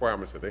with the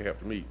requirements that they have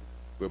to meet,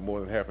 we're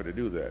more than happy to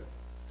do that.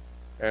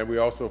 And we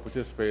also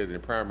participated in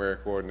primary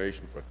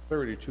coordination for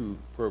 32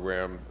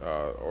 program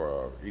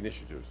or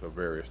initiatives of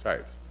various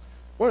types.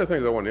 One of the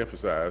things I want to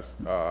emphasize,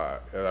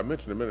 as I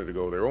mentioned a minute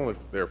ago,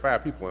 there are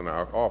 5 people in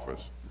our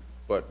office,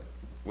 but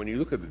when you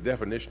look at the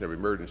definition of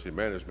emergency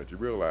management, you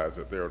realize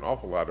that there are an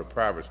awful lot of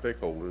private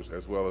stakeholders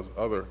as well as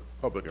other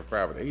public and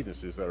private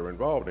agencies that are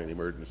involved in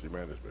emergency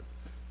management.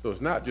 So it's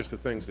not just the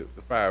things that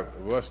the 5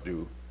 of us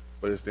do,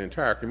 but it's the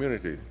entire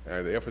community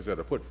and the efforts that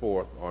are put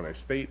forth on a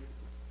state,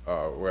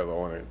 rather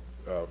on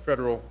a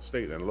federal,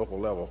 state, and local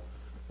level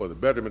for the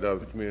betterment of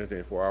the community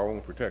and for our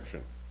own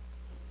protection.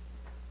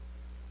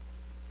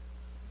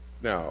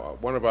 Now,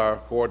 one of our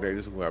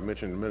coordinators, who I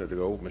mentioned a minute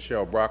ago,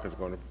 Michelle Brock, is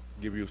going to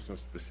give you some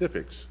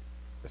specifics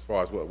as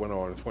far as what went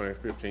on in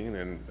 2015,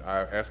 and I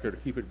asked her to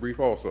keep it brief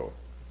also.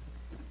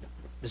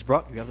 Ms.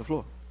 Brock, you have the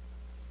floor.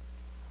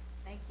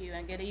 Thank you,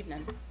 and good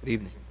evening. Good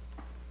evening.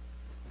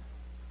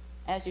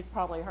 As you've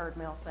probably heard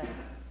Mel say,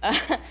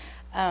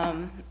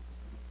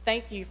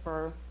 thank you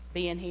for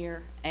being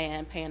here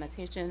and paying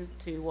attention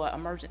to what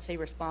emergency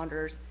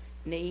responders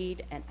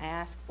need and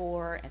ask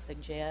for and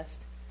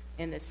suggest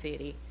in the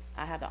city.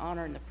 I have the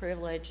honor and the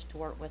privilege to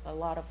work with a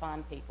lot of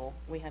fine people.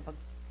 We have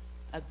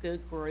a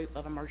good group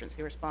of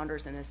emergency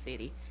responders in the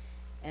city.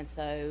 And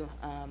so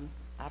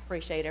I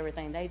appreciate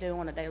everything they do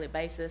on a daily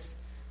basis.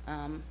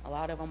 A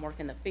lot of them work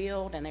in the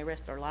field and they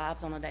risk their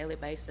lives on a daily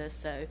basis.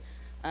 So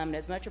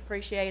it's much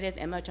appreciated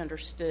and much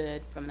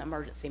understood from the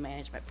emergency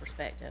management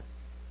perspective.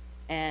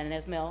 And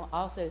as Mel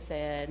also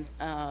said,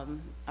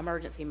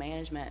 emergency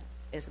management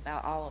is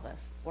about all of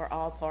us. We're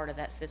all part of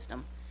that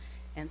system.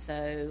 And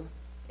so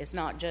it's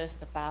not just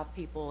the 5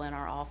 people in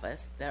our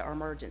office that are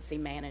emergency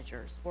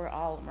managers. We're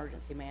all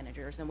emergency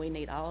managers, and we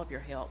need all of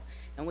your help.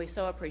 And we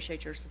so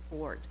appreciate your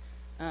support,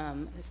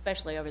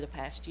 especially over the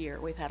past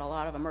year. We've had a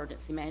lot of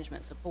emergency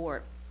management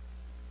support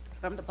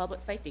from the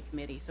Public Safety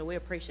Committee, so we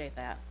appreciate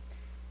that.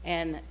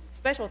 And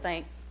special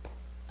thanks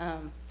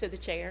to the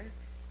chair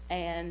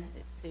and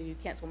to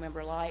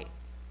Councilmember Light.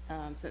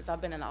 Since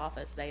I've been in the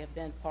office, they have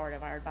been part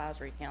of our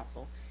advisory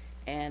council.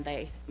 And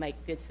they make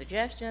good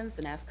suggestions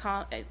and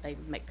they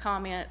make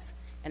comments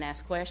and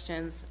ask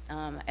questions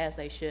as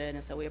they should,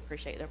 and so we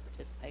appreciate their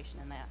participation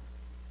in that.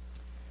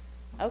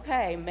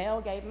 Okay, Mel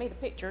gave me the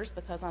pictures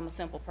because I'm a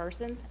simple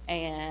person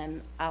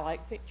and I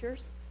like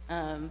pictures.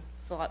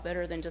 It's a lot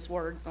better than just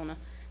words on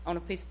a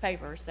piece of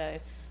paper. So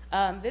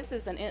this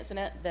is an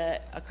incident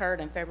that occurred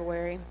in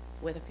February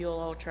with a fuel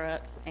oil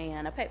truck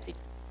and a Pepsi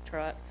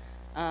truck.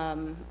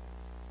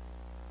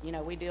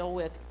 We deal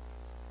with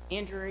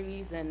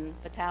injuries and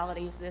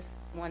fatalities. This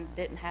one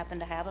didn't happen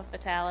to have a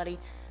fatality,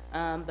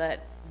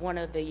 but one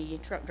of the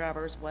truck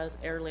drivers was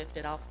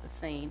airlifted off the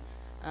scene.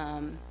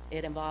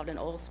 It involved an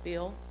oil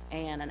spill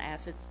and an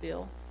acid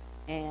spill,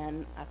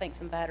 and I think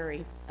some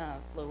battery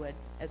fluid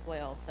as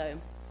well. So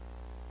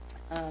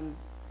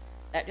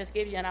that just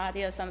gives you an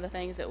idea of some of the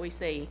things that we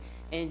see.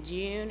 In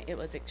June, it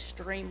was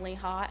extremely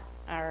hot.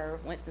 Our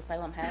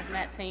Winston-Salem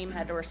hazmat team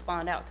had to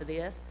respond out to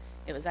this.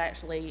 It was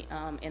actually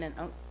in an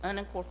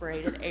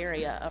unincorporated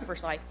area of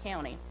Forsyth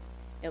County.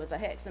 It was a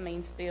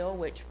hexamine spill,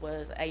 which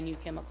was a new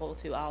chemical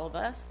to all of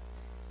us.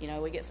 You know,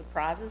 we get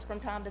surprises from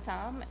time to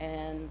time,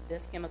 and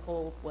this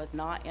chemical was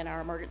not in our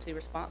emergency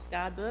response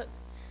guidebook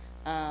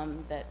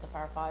that the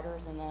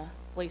firefighters and the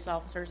police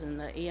officers and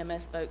the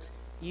EMS folks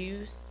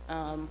use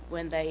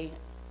when they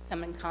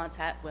come in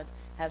contact with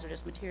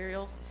hazardous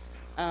materials.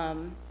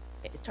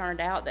 It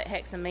turned out that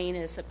hexamine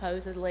is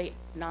supposedly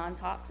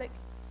non-toxic,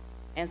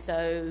 and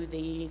so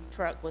the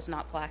truck was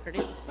not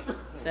placarded.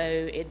 So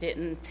it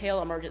didn't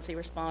tell emergency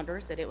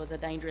responders that it was a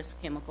dangerous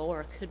chemical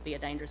or could be a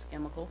dangerous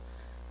chemical.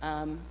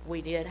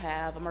 We did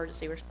have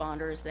emergency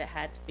responders that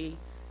had to be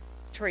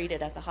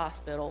treated at the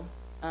hospital.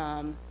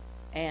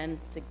 And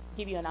to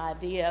give you an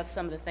idea of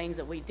some of the things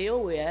that we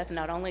deal with,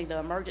 not only the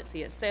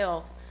emergency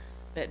itself,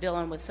 but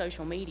dealing with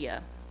social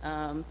media.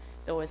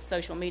 There was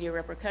social media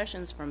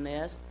repercussions from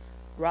this.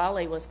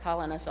 Raleigh was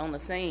calling us on the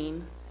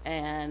scene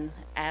and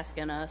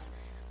asking us,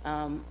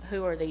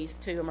 who are these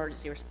 2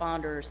 emergency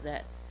responders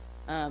that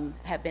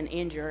have been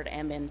injured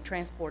and been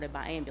transported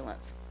by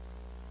ambulance.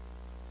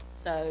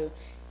 So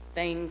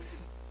things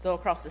go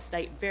across the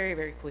state very,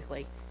 very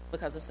quickly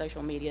because of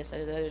social media.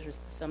 So those are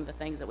some of the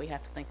things that we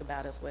have to think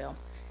about as well.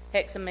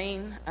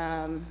 Hexamine,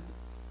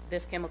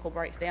 this chemical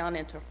breaks down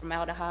into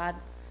formaldehyde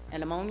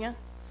and ammonia.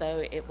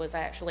 So it was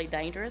actually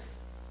dangerous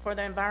for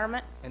the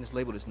environment. And it's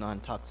labeled as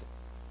non-toxic.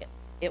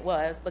 It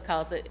was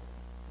because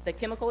the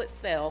chemical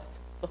itself,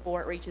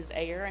 before it reaches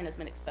air and has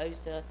been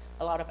exposed to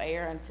a lot of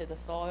air and to the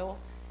soil,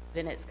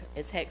 then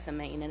it's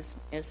hexamine, and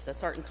it's a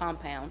certain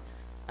compound.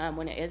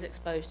 When it is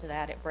exposed to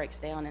that, it breaks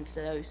down into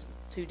those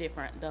 2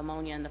 different, the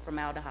ammonia and the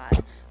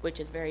formaldehyde, which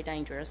is very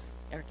dangerous,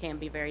 or can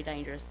be very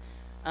dangerous.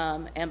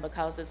 And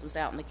because this was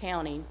out in the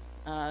county,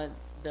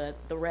 the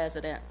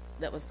resident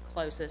that was the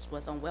closest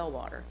was on well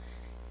water.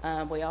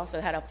 We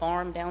also had a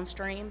farm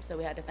downstream, so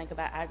we had to think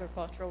about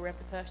agricultural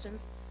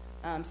repercussions.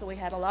 So we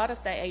had a lot of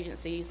state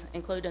agencies,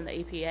 including the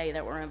EPA,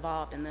 that were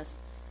involved in this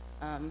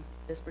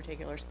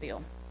particular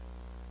spill.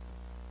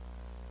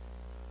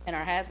 And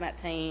our hazmat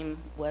team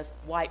was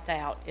wiped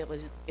out. It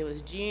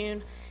was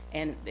June,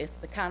 and it's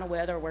the kind of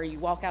weather where you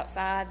walk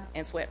outside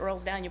and sweat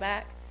rolls down your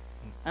back.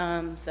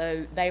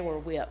 So they were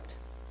whipped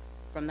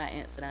from that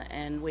incident,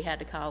 and we had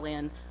to call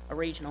in a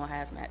regional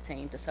hazmat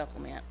team to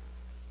supplement.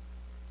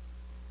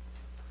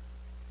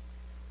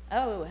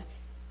 Oh,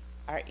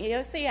 our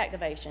EOC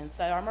activation.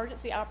 So our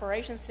Emergency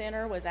Operations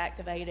Center was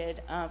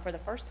activated for the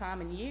first time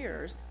in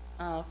years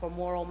for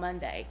Memorial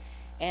Monday.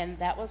 And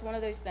that was one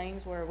of those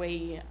things where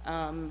we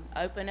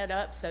open it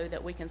up so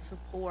that we can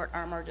support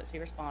our emergency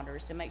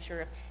responders to make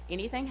sure if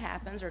anything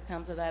happens or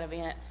comes of that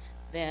event,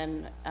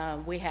 then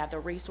we have the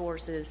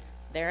resources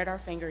there at our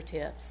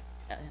fingertips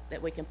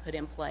that we can put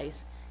in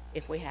place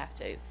if we have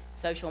to.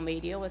 Social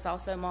media was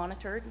also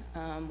monitored.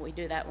 We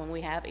do that when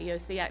we have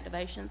EOC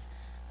activations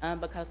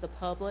because the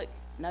public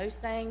knows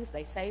things,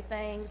 they say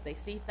things, they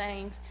see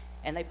things,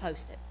 and they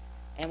post it.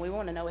 And we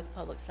want to know what the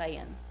public's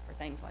saying for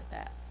things like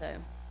that. So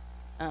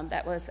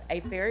that was a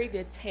very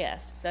good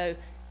test. So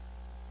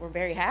we're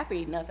very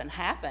happy nothing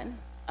happened,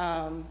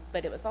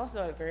 but it was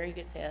also a very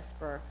good test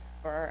for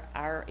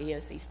our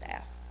EOC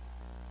staff.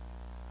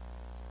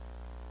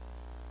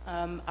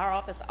 Our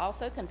office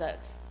also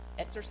conducts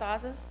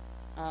exercises.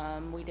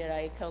 We did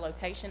a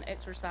co-location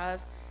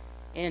exercise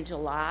in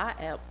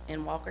July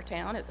in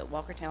Walkertown. It's at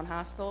Walkertown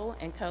High School,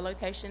 and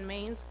co-location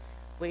means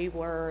we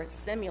were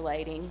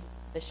simulating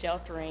the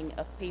sheltering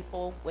of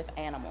people with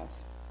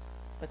animals,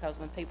 because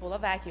when people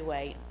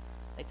evacuate,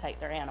 they take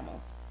their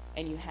animals,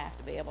 and you have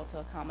to be able to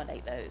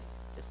accommodate those,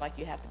 just like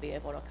you have to be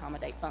able to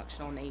accommodate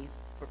functional needs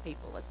for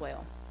people as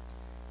well.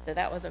 So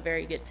that was a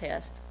very good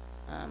test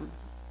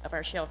of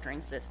our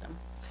sheltering system.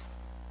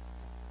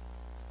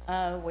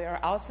 We are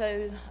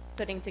also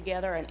putting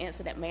together an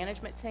incident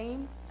management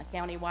team, a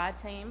county-wide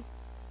team.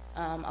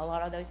 A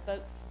lot of those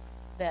folks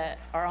that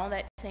are on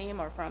that team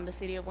are from the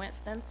City of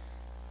Winston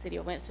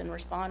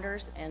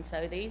responders, and so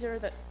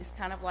it's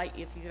kind of like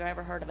if you've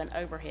ever heard of an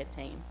overhead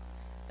team.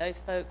 Those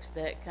folks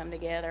that come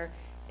together,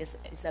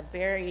 it's a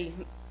very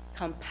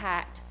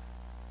compact,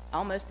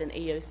 almost an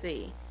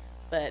EOC,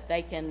 but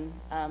they can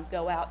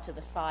go out to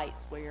the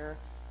sites where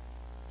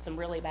some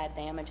really bad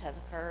damage has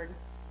occurred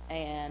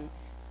and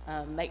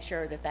make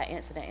sure that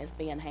incident is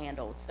being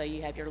handled. So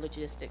you have your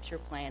logistics, your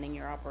planning,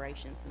 your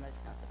operations, and those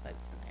kinds of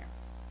folks in there.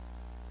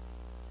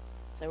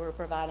 So we're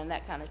providing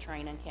that kind of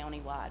training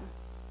countywide.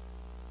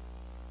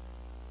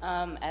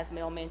 As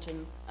Mel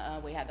mentioned,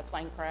 we had the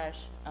plane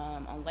crash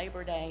on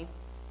Labor Day.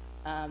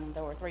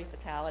 There were 3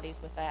 fatalities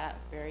with that.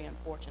 It's very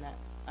unfortunate.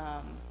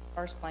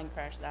 First plane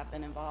crash that I've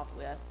been involved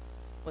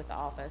with the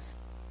office.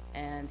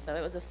 And so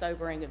it was a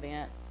sobering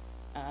event,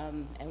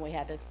 and we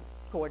had to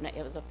coordinate.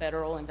 It was a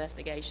federal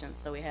investigation,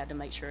 so we had to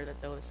make sure that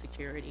there was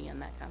security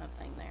and that kind of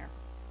thing there.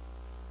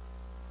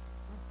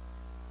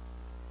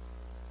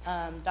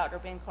 Dr.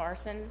 Ben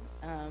Carson,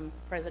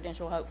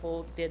 presidential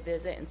hopeful, did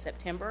visit in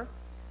September.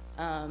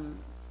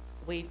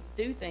 We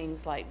do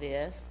things like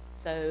this,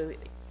 so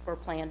for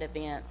planned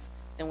events,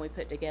 then we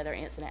put together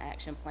incident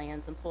action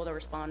plans and pull the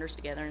responders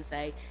together and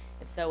say,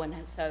 if so and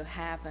so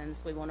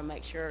happens, we want to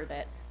make sure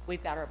that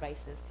we've got our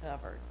bases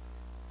covered.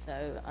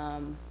 So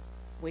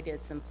we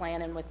did some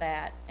planning with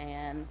that,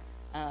 and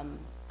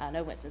I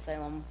know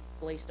Winston-Salem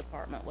Police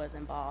Department was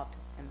involved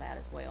in that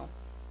as well,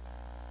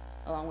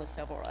 along with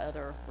several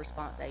other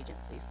response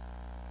agencies.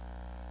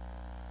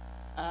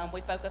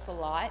 We focus a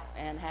lot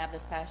and have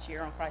this past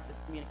year on crisis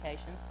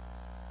communications.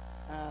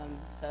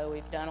 So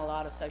we've done a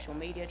lot of social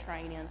media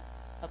training,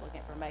 public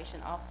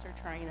information officer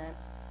training,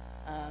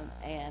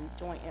 and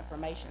joint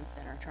information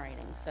center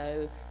training.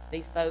 So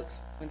these folks,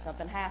 when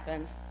something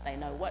happens, they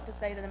know what to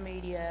say to the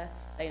media,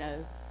 they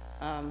know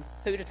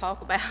who to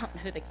talk about,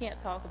 who they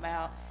can't talk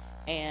about,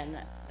 and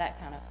that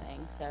kind of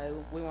thing.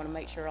 So we want to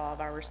make sure all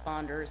of our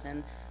responders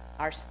and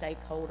our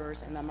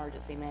stakeholders in the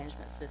emergency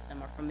management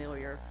system are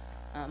familiar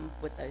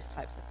with those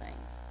types of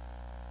things.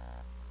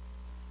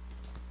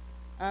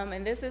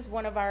 And this is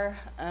one of our,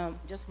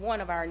 just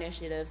one of our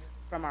initiatives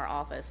from our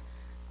office.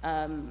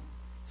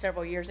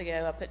 Several years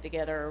ago, I put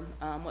together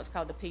what's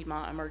called the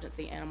Piedmont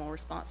Emergency Animal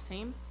Response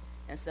Team.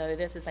 And so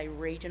this is a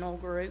regional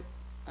group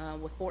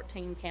with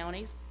 14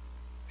 counties.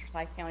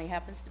 Forsyth County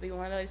happens to be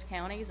one of those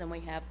counties, and we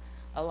have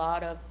a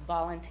lot of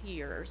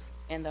volunteers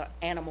in the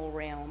animal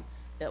realm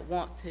that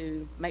want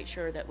to make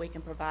sure that we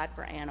can provide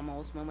for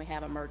animals when we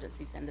have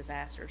emergencies and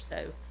disasters.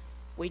 So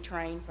we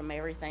train from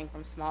everything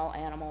from small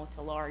animal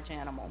to large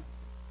animal.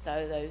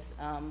 So those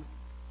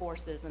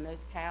horses and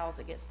those cows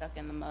that get stuck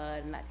in the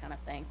mud and that kind of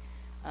thing,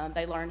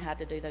 they learn how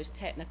to do those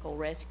technical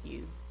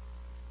rescue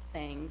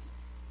things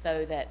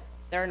so that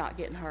they're not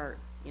getting hurt.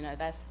 You know,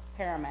 that's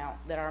paramount,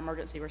 that our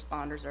emergency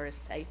responders are as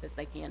safe as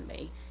they can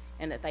be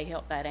and that they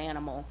help that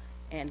animal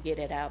and get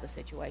it out of the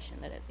situation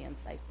that it's in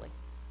safely.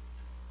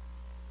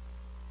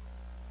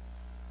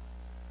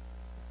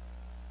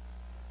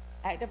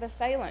 Active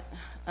assailant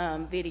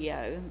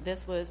video.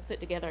 This was put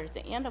together at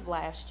the end of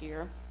last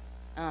year,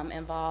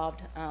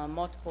 involved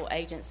multiple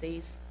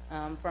agencies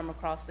from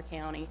across the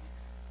county.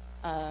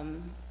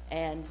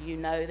 And you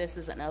know this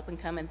is an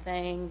up-and-coming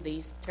thing.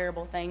 These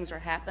terrible things are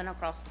happening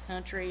across the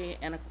country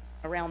and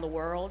around the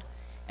world.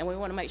 And we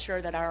want to make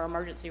sure that our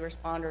emergency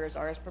responders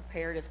are as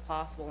prepared as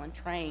possible and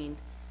trained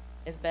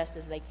as best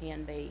as they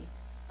can be.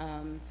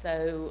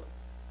 So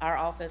our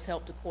office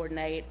helped to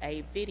coordinate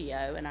a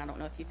video, and I don't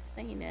know if you've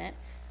seen it.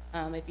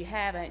 If you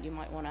haven't, you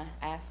might want to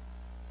ask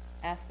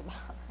about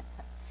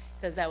it,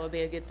 because that would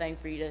be a good thing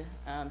for you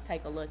to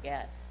take a look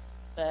at.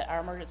 But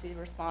our emergency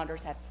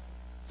responders have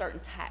certain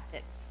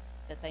tactics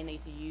that they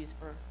need to use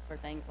for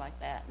things like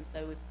that. And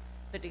so we've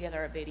put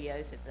together a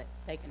video so that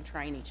they can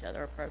train each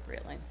other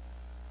appropriately.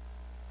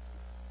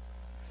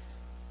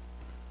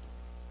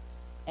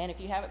 And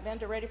if you haven't been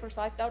to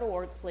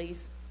readyforsyth.org,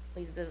 please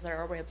visit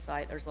our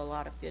website. There's a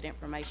lot of good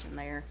information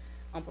there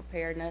on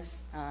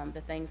preparedness,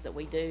 the things that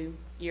we do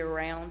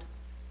year-round,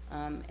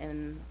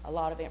 and a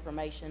lot of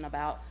information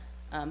about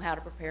how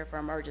to prepare for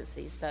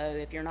emergencies. So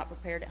if you're not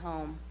prepared at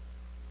home,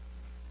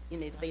 you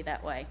need to be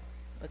that way,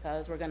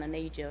 because we're going to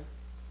need you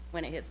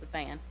when it hits the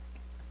fan.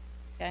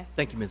 Okay?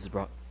 Thank you, Mrs.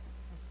 Brock.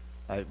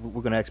 All right,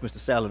 we're going to ask Mr.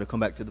 Saller to come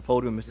back to the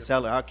podium. Mr.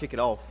 Saller, I'll kick it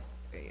off.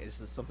 This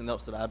is something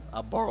else that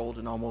I borrowed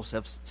and almost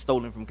have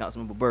stolen from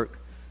Councilmember Burke.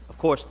 Of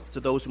course, to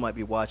those who might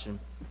be watching,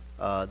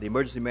 the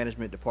Emergency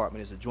Management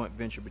Department is a joint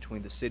venture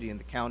between the city and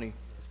the county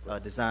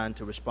designed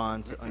to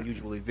respond to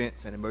unusual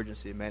events and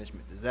emergency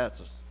management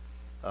disasters.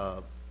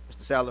 Mr.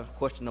 Saller,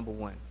 question number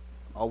one,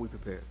 are we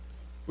prepared?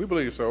 We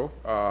believe so.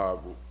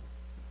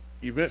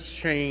 Events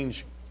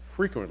change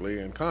frequently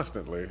and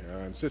constantly,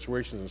 and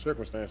situations and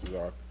circumstances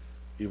are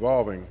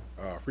evolving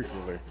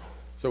frequently.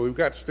 So we've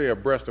got to stay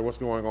abreast of what's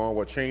going on,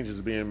 what changes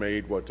are being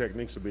made, what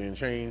techniques are being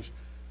changed,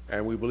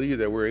 and we believe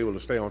that we're able to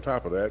stay on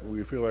top of that.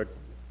 We feel like,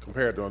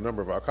 compared to a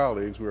number of our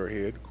colleagues, we're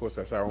ahead. Of course,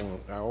 that's our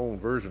own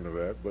version of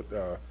that,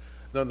 but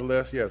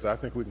nonetheless, yes, I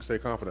think we can say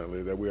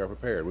confidently that we are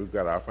prepared. We've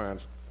got our fine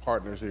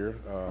partners here,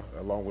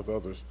 along with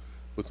others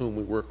with whom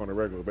we work on a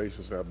regular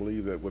basis. I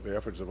believe that with the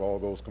efforts of all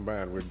those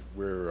combined,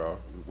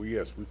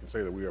 yes, we can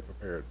say that we are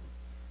prepared.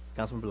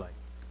 Councilman Blight.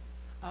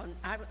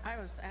 I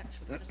was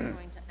actually just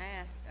going to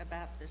ask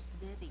about this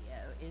video.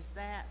 Is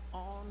that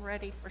on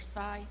Ready for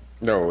Sight?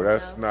 No,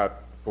 that's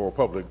not for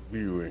public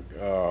viewing.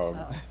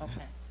 Okay.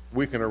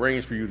 We can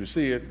arrange for you to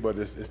see it, but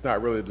it's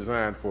not really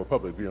designed for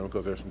public viewing,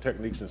 because there's some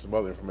techniques and some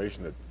other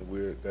information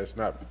that's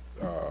not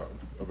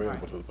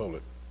available to the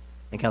public.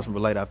 And Councilman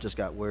Blight, I've just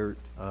got word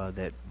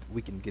that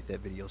we can get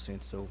that video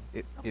sent. So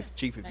if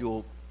Chief, if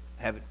you'll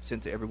have it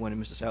sent to everyone,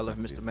 and Mr. Saller,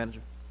 Mr.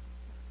 Manager.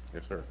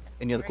 Yes, sir.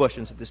 Any other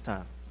questions at this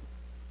time?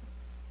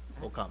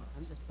 No comments.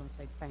 I'm just going to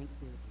say thank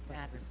you for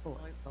that report.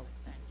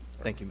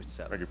 Thank you, Mr.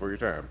 Saller. Thank you for your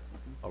time.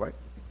 All right.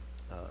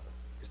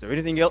 Is there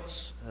anything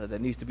else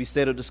that needs to be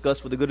said or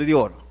discussed for the good of the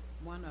order?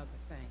 One other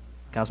thing.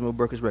 Councilman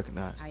Burke is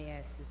recognized. I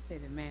asked the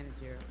city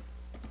manager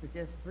to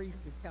just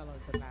briefly tell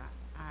us about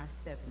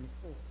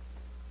I-74.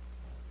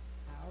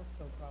 I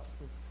also brought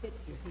this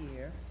picture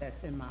here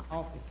that's in my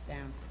office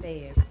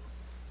downstairs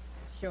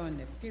showing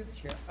the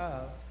future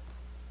of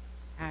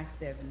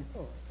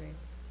I-74. See?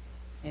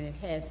 And it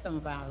has some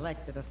of our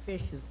elected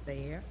officials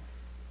there.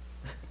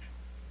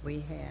 We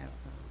have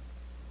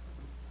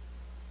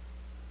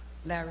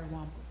Larry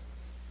Wamble,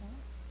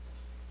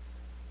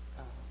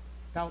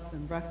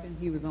 Dalton Ruffin,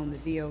 he was on the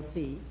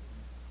DOT,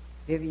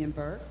 Vivian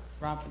Burke,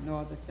 Robert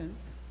Northerton,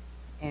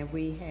 and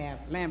we have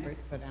Lambert,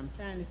 but I'm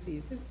trying to see,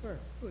 is this Burke?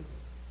 Who is it?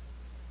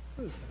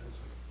 Who is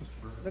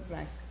it? Look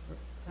like,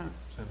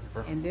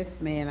 and this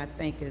man, I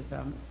think, is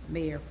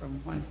mayor from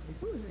one,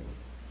 who is it?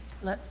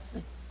 Let's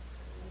see,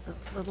 the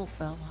little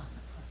fella.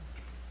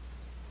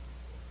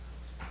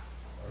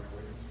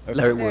 Larry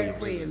Larry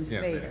Williams. Williams,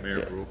 mayor.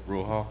 Mayor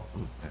Rule Hall?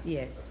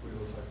 Yes.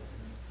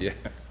 Yeah.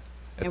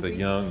 That's And a we-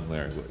 young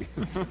Larry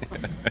Williams.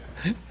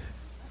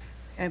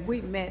 And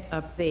we met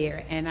up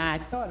there, and I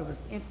thought it was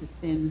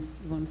interesting,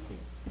 you want to see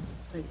it,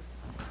 please,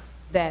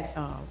 that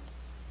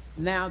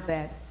now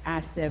that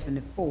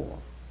I-74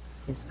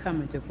 is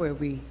coming to where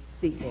we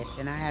see it,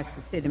 and I asked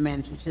the city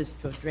manager just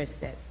to address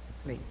that,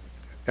 please.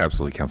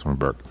 Absolutely, Councilman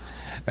Burke.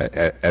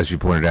 As you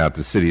pointed out,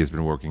 the city has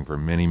been working for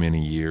many,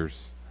 many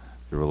years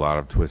through a lot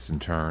of twists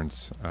and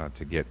turns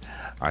to get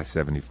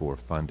I-74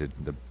 funded,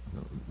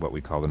 what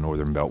we call the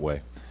Northern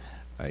Beltway.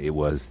 It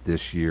was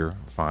this year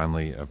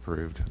finally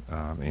approved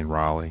in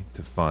Raleigh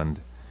to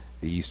fund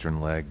the eastern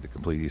leg, the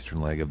complete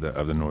eastern leg of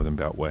the Northern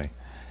Beltway.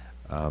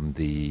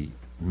 The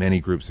many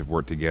groups have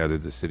worked together.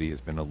 The city has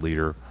been a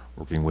leader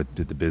working with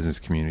the business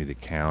community, the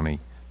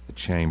county, the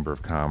Chamber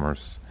of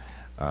Commerce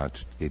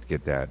to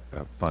get that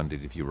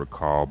funded. If you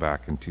recall,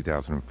 back in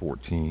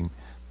 2014,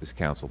 this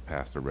council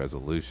passed a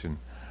resolution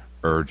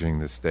urging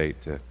the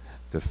state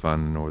to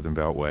fund the Northern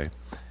Beltway.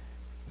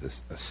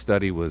 A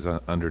study was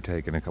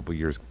undertaken a couple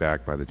years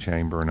back by the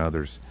Chamber and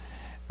others,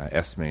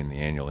 estimating the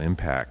annual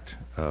impact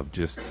of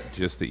just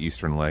the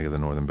eastern leg of the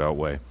Northern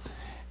Beltway,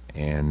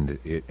 and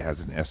it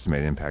has an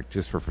estimated impact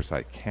just for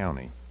Forsyth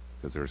County,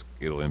 because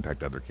it'll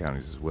impact other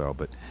counties as well,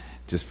 but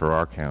just for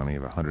our county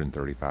of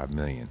 $135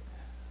 million.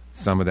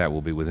 Some of that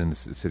will be within the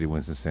city of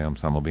Winston-Salem,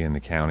 some will be in the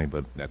county,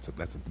 but that's a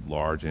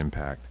large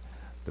impact.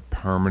 The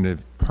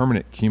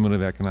permanent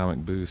cumulative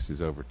economic boost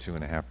is over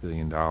 $2.5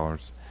 billion.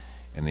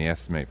 And the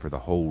estimate for the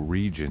whole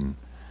region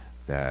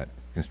that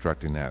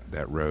constructing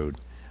that road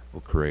will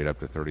create up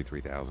to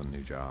 33,000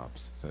 new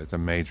jobs. So it's a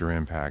major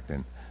impact,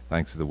 and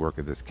thanks to the work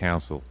of this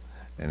council,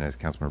 and as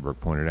Councilman Burke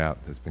pointed out,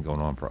 it's been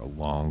going on for a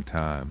long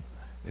time,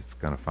 it's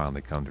going to finally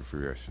come to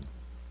fruition.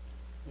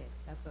 Yes,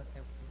 I thought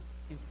that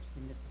was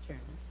interesting, Mr.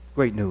 Chairman.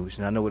 Great news,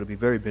 and I know it'll be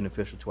very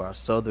beneficial to our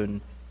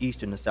southern,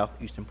 eastern, and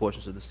southeastern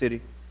portions of the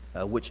city,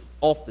 which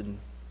often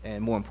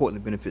and more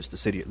importantly benefits the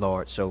city at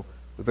large. So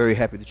we're very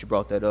happy that you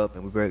brought that up,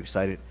 and we're very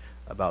excited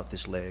about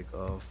this leg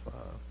of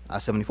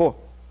I-74.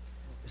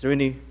 Is there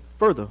any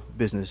further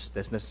business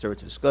that's necessary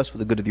to discuss for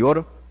the good of the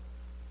order?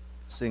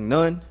 Seeing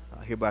none,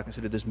 I hereby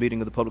consider this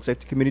meeting of the Public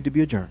Safety Committee to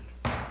be adjourned.